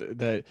earlier with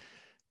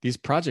these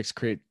projects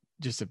create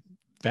just a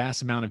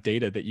vast amount of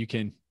data that you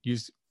can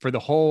use for the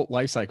whole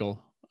life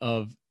cycle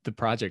of the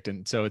project.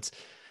 And so it's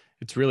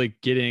really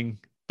getting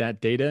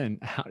that data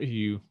and how do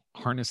you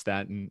harness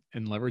that and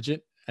leverage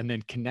it and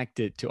then connect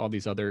it to all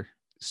these other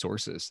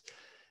sources.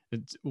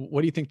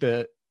 What do you think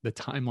the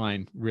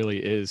timeline really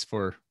is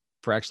for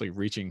actually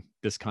reaching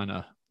this kind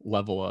of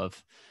level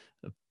of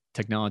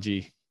technology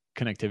technology,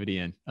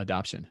 connectivity, and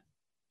adoption?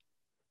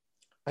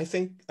 I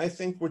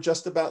think we're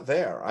just about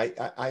there.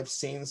 I've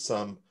seen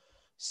some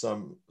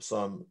some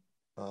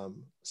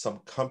some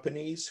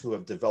companies who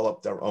have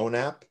developed their own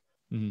app.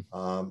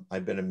 Mm-hmm.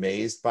 I've been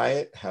amazed by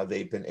it, how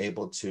they've been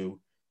able to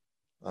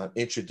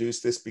introduce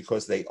this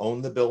because they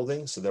own the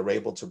building, so they're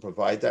able to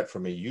provide that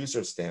from a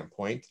user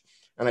standpoint.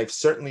 And I've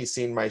certainly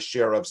seen my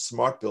share of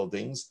smart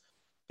buildings.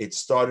 It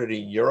started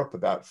in Europe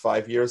about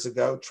 5 years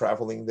ago,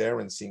 traveling there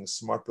and seeing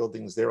smart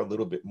buildings there a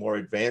little bit more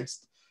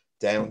advanced,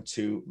 down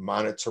to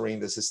monitoring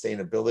the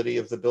sustainability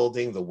of the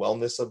building, the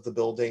wellness of the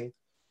building.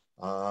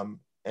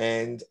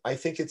 And I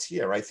think it's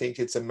here. I think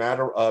it's a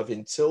matter of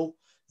until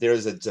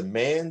there's a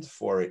demand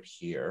for it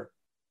here,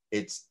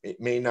 it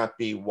may not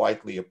be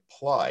widely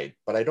applied,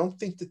 but I don't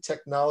think the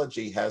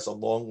technology has a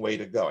long way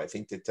to go. I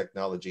think the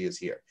technology is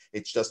here.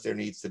 It's just there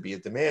needs to be a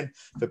demand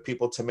for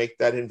people to make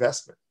that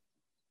investment.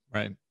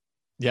 Right.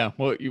 Yeah.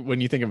 Well,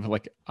 when you think of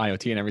like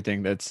IoT and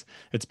everything, it's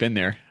been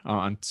there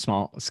on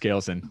small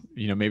scales, and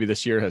maybe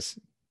this year has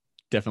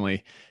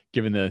definitely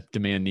given the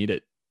demand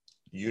needed.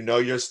 You know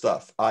your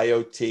stuff.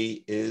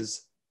 IoT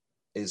is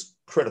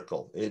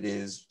critical. It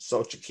is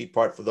such a key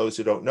part. For those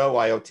who don't know,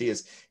 IoT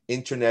is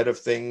Internet of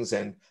Things,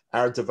 and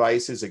our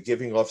devices are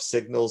giving off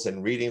signals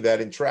and reading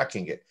that and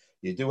tracking it.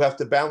 You do have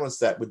to balance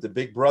that with the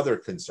big brother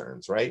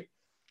concerns, right?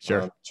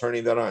 Sure.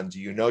 Turning that on.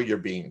 Do you know you're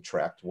being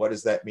tracked? What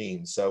does that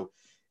mean? So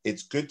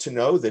it's good to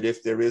know that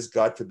if there is,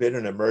 God forbid,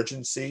 an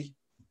emergency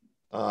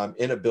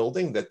in a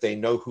building, that they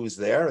know who's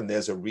there and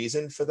there's a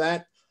reason for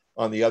that.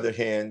 On the other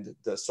hand,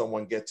 does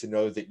someone get to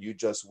know that you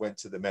just went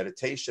to the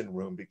meditation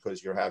room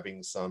because you're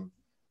having some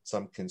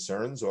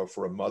concerns, or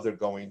for a mother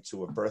going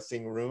to a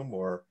birthing room,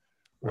 or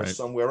Right.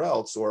 somewhere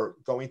else, or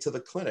going to the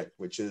clinic,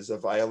 which is a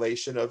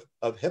violation of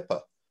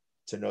HIPAA,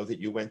 to know that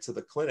you went to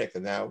the clinic.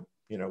 And now,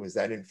 is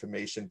that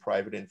information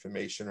private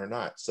information or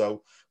not?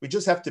 So we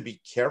just have to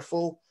be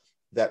careful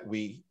that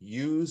we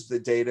use the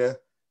data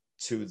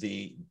to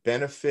the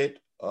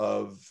benefit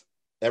of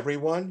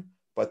everyone,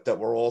 but that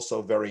we're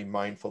also very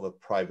mindful of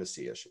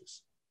privacy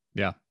issues.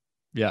 Yeah.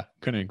 Yeah.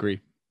 Couldn't agree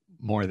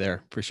more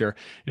there for sure.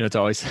 It's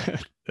always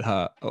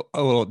a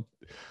little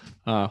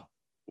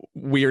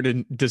weird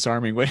and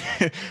disarming when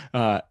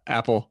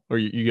Apple, or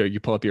you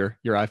pull up your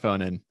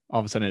iPhone and all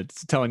of a sudden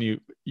it's telling you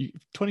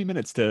 20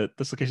 minutes to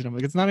this location. I'm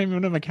like, it's not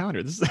even in my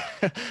calendar. This is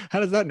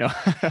how does that know?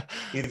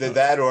 Either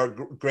that, or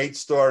great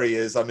story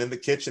is, I'm in the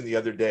kitchen the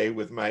other day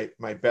with my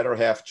better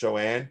half,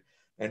 Joanne,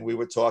 and we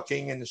were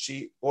talking, and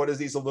she orders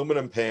these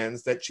aluminum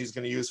pans that she's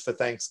going to use for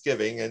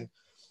Thanksgiving. And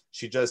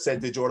she just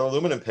said, "Did you order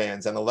aluminum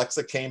pans?" And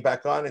Alexa came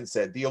back on and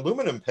said, "The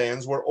aluminum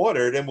pans were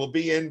ordered and will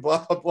be in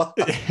blah, blah, blah."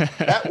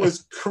 That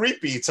was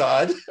creepy,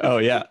 Todd. Oh,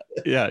 yeah.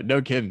 Yeah.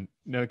 No kidding.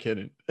 No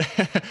kidding.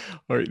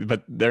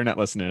 But they're not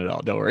listening at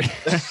all. Don't worry.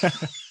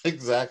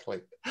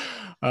 Exactly.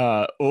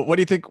 What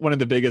do you think one of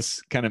the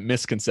biggest kind of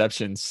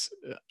misconceptions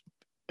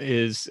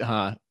is,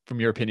 from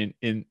your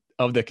opinion,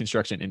 of the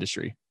construction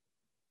industry?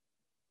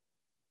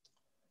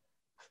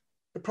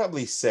 I'd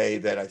probably say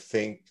that I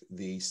think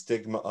the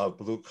stigma of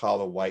blue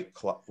collar, white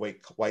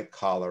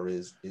collar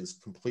is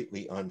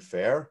completely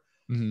unfair.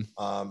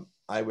 Mm-hmm.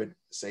 I would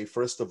say,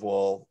 first of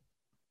all,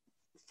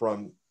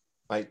 from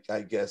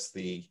I guess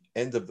the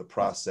end of the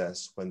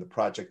process, when the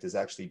project is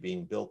actually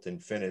being built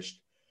and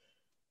finished,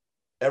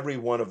 every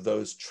one of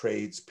those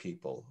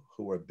tradespeople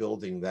who are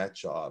building that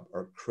job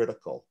are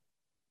critical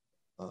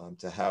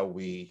to how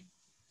we,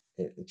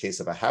 in the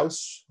case of a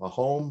house, a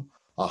home,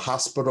 a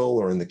hospital,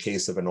 or in the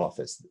case of an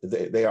office,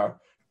 they are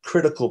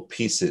critical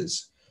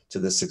pieces to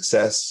the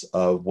success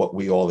of what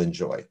we all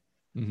enjoy.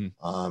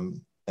 Mm-hmm.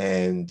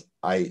 And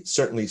I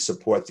certainly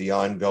support the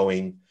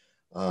ongoing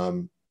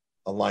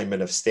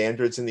alignment of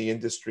standards in the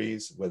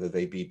industries, whether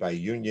they be by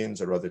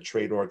unions or other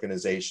trade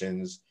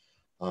organizations,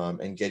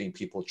 and getting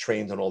people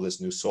trained on all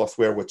this new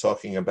software we're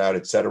talking about,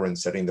 et cetera, and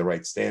setting the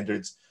right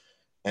standards.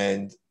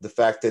 And the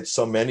fact that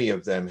so many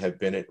of them have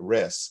been at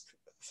risk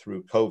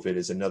through COVID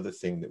is another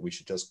thing that we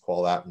should just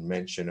call out and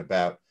mention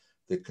about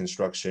the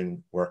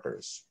construction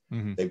workers.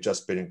 Mm-hmm. They've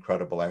just been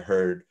incredible. I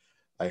heard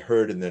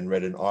and then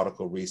read an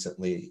article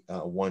recently.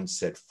 One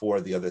said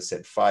 4, the other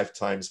said 5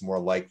 times more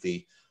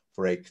likely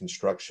for a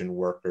construction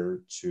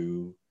worker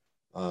to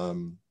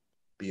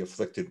be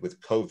afflicted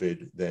with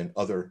COVID than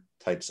other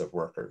types of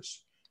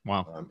workers.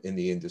 Wow. In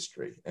the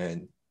industry,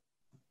 and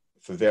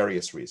for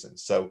various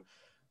reasons. So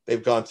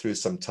they've gone through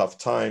some tough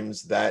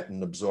times, that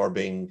and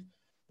absorbing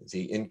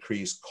the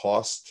increased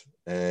cost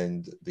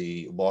and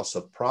the loss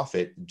of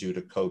profit due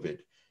to COVID.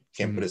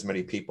 Can't put as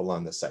many people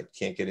on the site,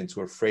 can't get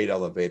into a freight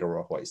elevator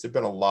or hoist. There've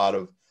been a lot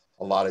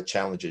a lot of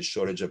challenges,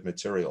 shortage of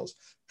materials,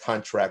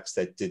 contracts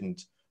that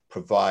didn't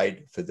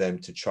provide for them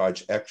to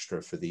charge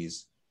extra for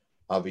these,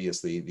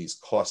 obviously, these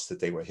costs that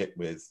they were hit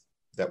with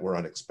that were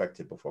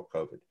unexpected before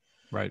COVID.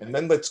 Right. And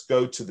then let's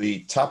go to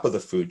the top of the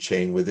food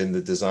chain within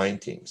the design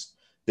teams.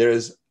 There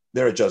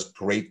are just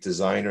great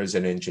designers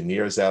and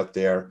engineers out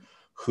there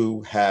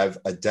who have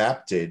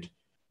adapted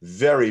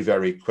very,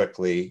 very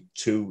quickly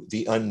to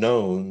the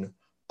unknown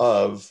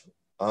of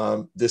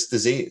this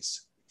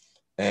disease,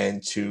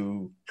 and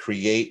to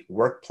create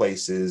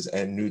workplaces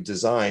and new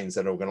designs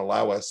that are going to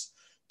allow us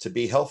to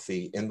be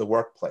healthy in the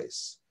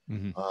workplace.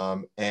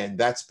 Mm-hmm. And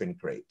that's been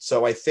great.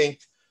 So I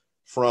think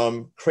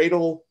from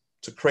cradle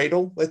to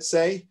cradle, let's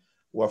say,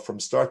 or from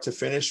start to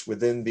finish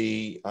within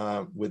the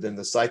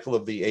cycle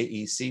of the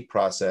AEC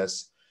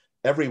process,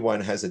 everyone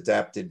has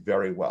adapted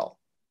very well.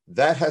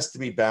 That has to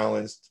be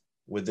balanced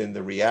within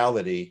the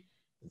reality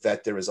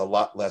that there is a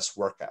lot less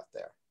work out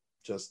there.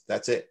 Just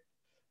that's it.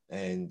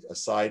 And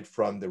aside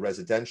from the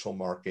residential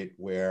market,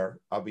 where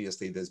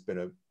obviously there's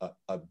been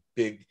a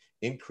big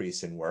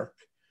increase in work,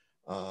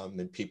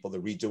 and people are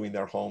redoing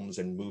their homes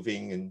and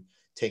moving and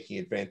taking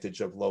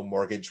advantage of low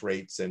mortgage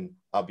rates, and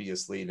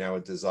obviously now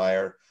a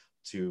desire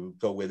to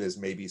go with is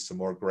maybe some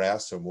more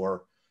grass or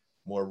more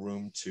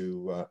room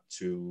to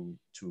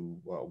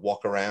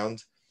walk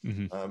around.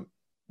 Mm-hmm.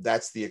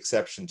 That's the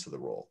exception to the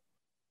rule.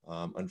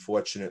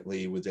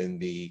 Unfortunately, within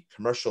the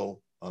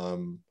commercial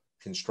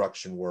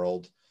construction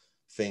world,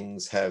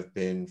 things have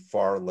been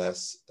far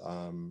less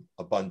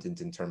abundant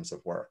in terms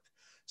of work.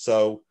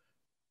 So,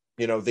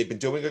 they've been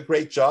doing a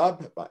great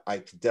job. I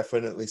could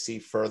definitely see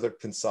further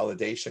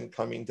consolidation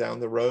coming down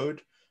the road.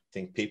 I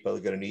think people are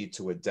going to need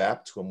to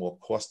adapt to a more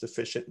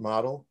cost-efficient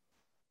model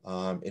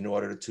in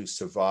order to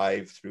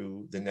survive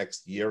through the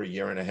next year, a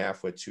year and a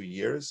half, or 2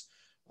 years.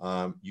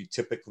 You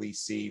typically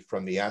see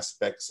from the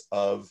aspects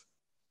of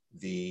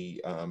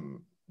the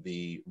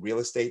real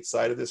estate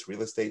side of this,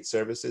 real estate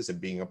services,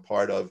 and being a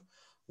part of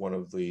one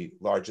of the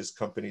largest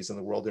companies in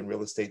the world in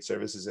real estate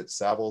services at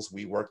Savills.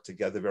 We work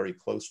together very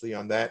closely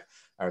on that.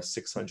 Our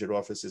 600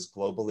 offices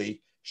globally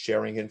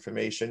sharing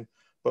information,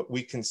 but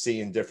we can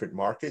see in different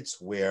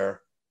markets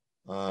where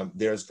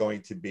there's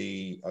going to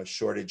be a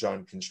shortage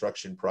on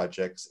construction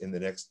projects in the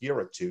next year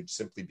or two,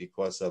 simply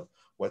because of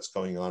what's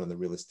going on in the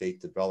real estate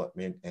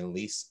development and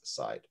lease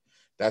side.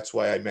 That's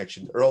why I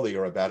mentioned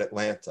earlier about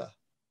Atlanta.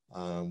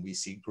 We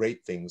see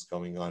great things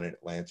going on in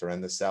Atlanta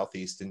and the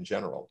Southeast in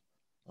general.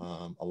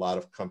 A lot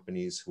of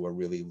companies who are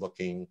really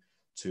looking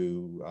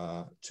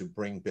to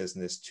bring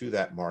business to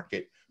that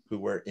market who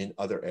were in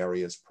other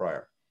areas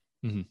prior.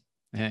 Mm-hmm.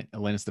 And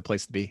Atlanta's the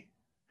place to be.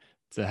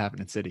 It's a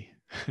happening city.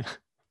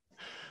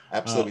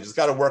 Absolutely. Just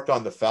got to work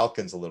on the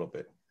Falcons a little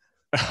bit.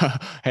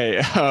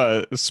 Hey,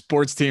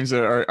 sports teams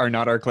are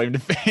not our claim to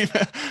fame.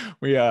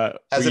 We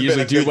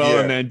usually do well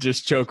and then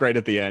just choke right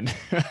at the end.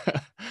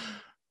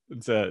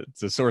 It's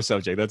a sore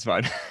subject. That's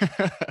fine.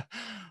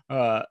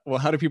 Well,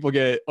 how do people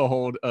get a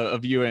hold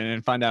of you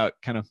and find out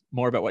kind of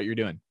more about what you're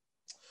doing?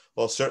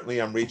 Well,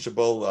 certainly I'm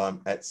reachable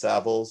at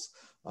Savills.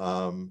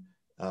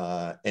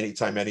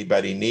 Anytime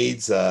anybody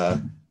needs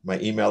my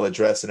email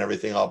address and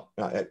everything,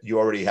 you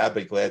already have,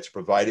 but glad to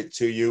provide it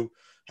to you.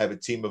 Have a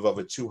team of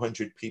over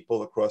 200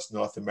 people across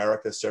North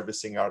America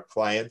servicing our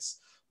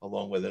clients,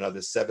 along with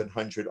another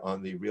 700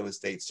 on the real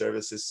estate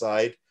services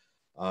side.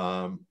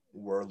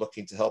 We're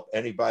looking to help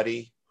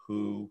anybody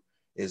who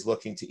is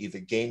looking to either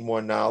gain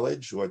more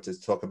knowledge or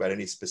to talk about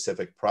any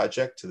specific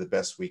project to the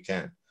best we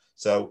can.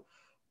 So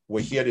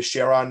we're here to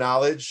share our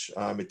knowledge.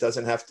 It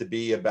doesn't have to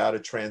be about a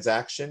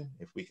transaction.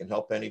 If we can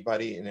help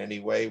anybody in any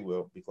way,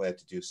 we'll be glad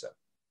to do so.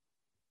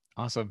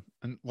 Awesome.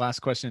 And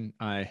last question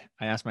I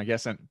asked my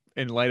guests, and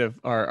in light of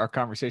our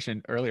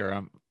conversation earlier,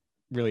 I'm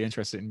really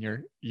interested in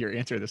your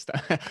answer this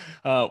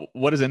time.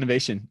 What does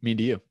innovation mean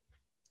to you?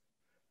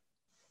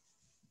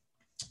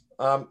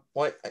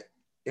 Well,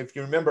 if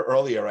you remember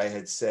earlier, I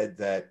had said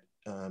that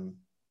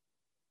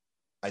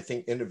I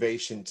think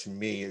innovation to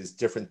me is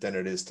different than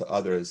it is to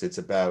others. It's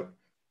about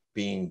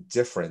being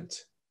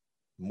different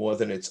more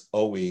than it's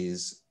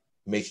always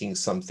making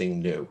something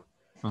new.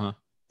 Uh-huh.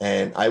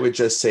 And I would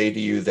just say to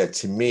you that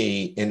to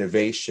me,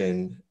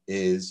 innovation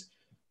is,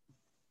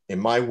 in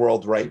my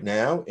world right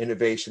now,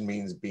 innovation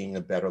means being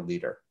a better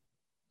leader.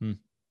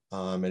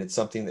 And it's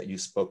something that you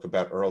spoke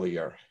about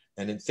earlier.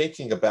 And in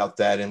thinking about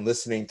that and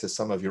listening to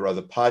some of your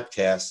other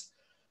podcasts,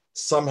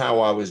 somehow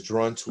I was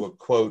drawn to a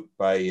quote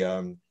by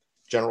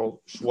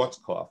General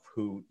Schwarzkopf,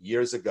 who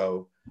years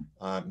ago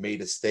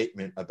made a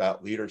statement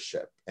about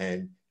leadership.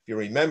 And if you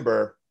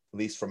remember, at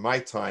least from my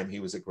time, he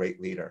was a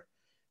great leader.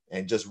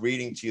 And just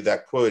reading to you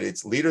that quote,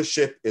 it's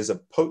leadership is a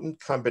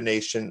potent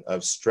combination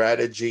of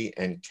strategy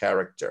and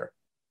character.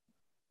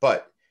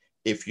 But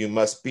if you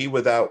must be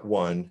without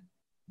one,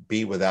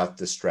 be without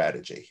the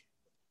strategy.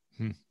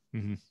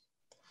 Mm-hmm.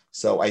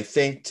 So I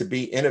think to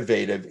be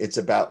innovative, it's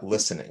about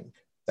listening.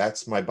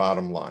 That's my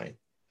bottom line.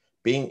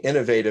 Being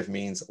innovative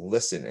means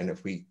listen. And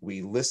if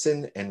we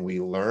listen and we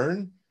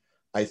learn,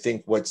 I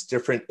think what's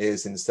different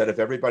is instead of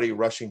everybody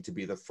rushing to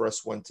be the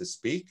first one to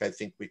speak, I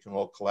think we can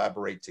all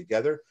collaborate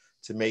together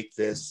to make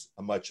this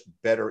a much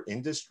better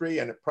industry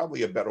and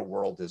probably a better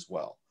world as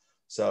well.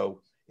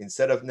 So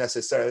instead of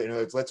necessarily,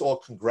 let's all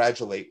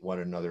congratulate one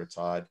another,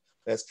 Todd.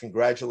 Let's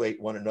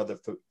congratulate one another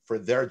for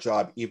their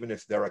job, even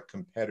if they're a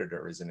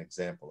competitor, is an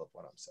example of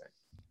what I'm saying.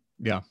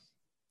 Yeah.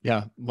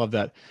 Yeah. Love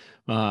that.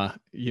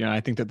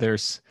 I think that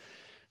there's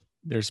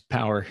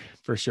power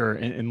for sure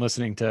in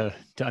listening to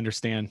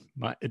understand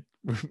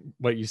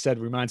what you said.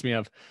 Reminds me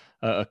of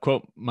a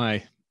quote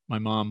my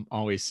mom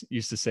always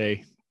used to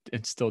say,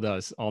 and still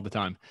does all the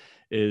time,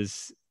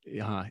 is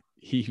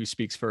he who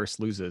speaks first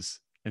loses.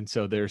 And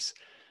so there's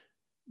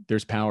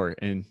power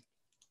in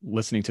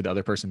listening to the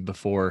other person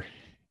before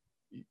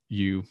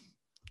you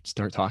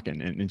start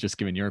talking and just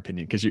giving your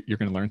opinion, because you're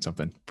going to learn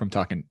something from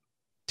talking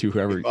to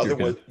whoever.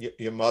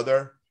 Your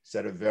mother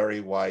said a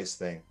very wise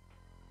thing.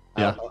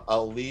 Yeah,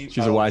 I'll leave.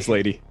 She's a wise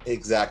lady.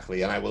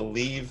 Exactly. And I will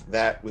leave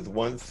that with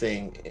one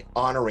thing,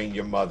 honoring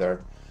your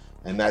mother.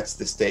 And that's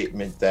the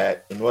statement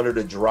that in order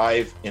to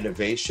drive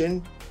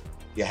innovation,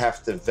 you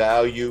have to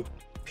value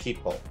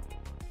people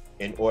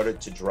in order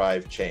to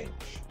drive change.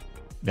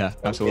 Yeah,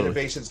 absolutely.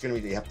 Innovation is going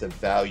to be, you have to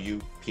value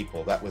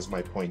people. That was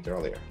my point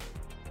earlier.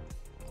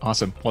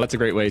 Awesome. Well, that's a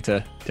great way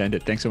to end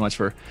it. Thanks so much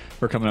for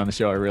coming on the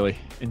show. I really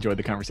enjoyed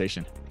the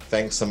conversation.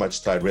 Thanks so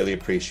much, Todd. Really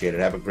appreciate it.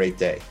 Have a great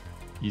day.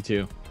 You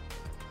too.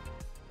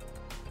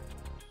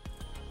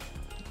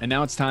 And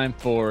now it's time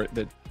for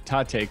the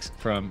Todd takes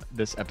from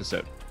this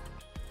episode.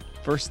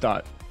 First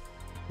thought,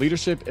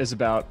 leadership is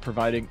about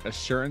providing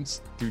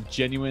assurance through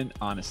genuine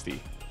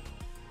honesty.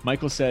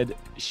 Michael said,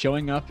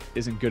 showing up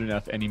isn't good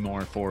enough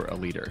anymore for a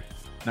leader.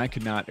 And I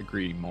could not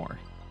agree more.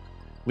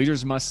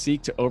 Leaders must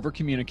seek to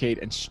over-communicate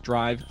and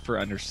strive for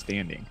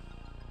understanding.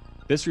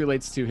 This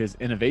relates to his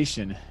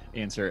innovation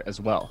answer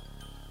as well.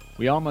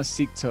 We all must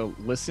seek to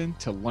listen,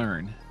 to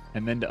learn,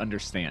 and then to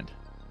understand.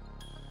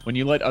 When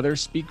you let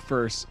others speak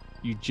first,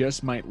 you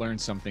just might learn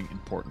something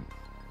important.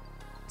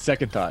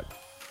 Second thought,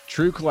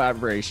 true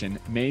collaboration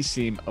may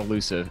seem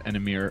elusive and a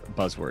mere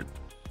buzzword.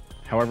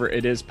 However,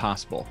 it is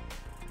possible.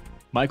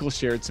 Michael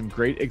shared some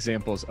great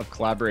examples of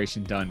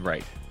collaboration done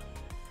right.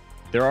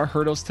 There are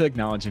hurdles to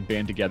acknowledge and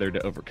band together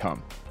to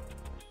overcome.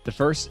 The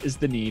first is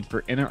the need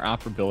for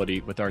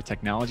interoperability with our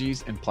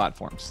technologies and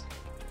platforms.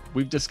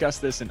 We've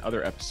discussed this in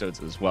other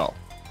episodes as well.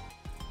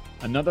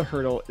 Another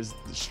hurdle is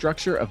the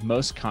structure of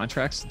most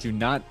contracts do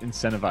not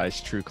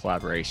incentivize true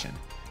collaboration,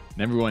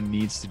 and everyone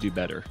needs to do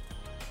better.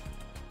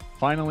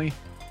 Finally,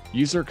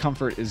 user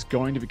comfort is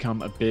going to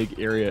become a big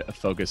area of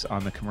focus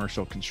on the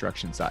commercial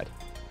construction side.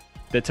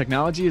 The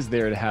technology is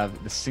there to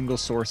have the single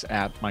source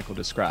app Michael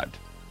described,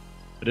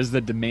 but is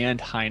the demand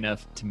high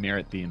enough to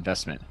merit the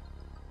investment?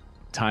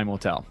 Time will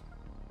tell.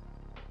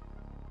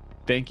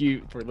 Thank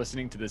you for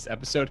listening to this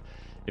episode.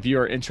 If you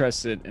are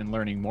interested in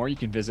learning more, you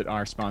can visit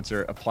our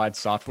sponsor, Applied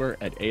Software,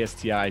 at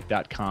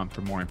ASTI.com for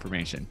more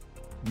information.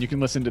 You can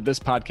listen to this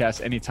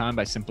podcast anytime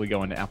by simply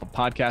going to Apple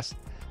Podcasts,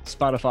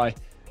 Spotify,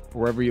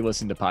 or wherever you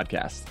listen to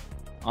podcasts.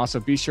 Also,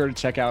 be sure to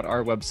check out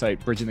our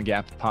website,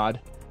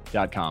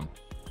 bridgingthegappod.com.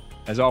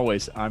 As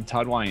always, I'm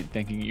Todd Wyant,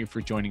 thanking you for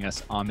joining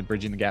us on the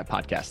Bridging the Gap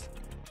podcast.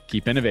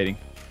 Keep innovating.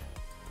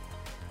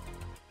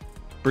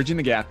 Bridging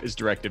the Gap is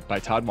directed by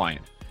Todd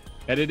Wyant,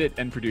 edited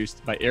and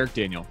produced by Eric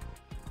Daniel.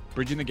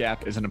 Bridging the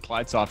Gap is an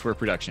Applied Software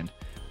production.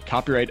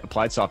 Copyright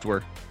Applied Software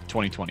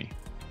 2020.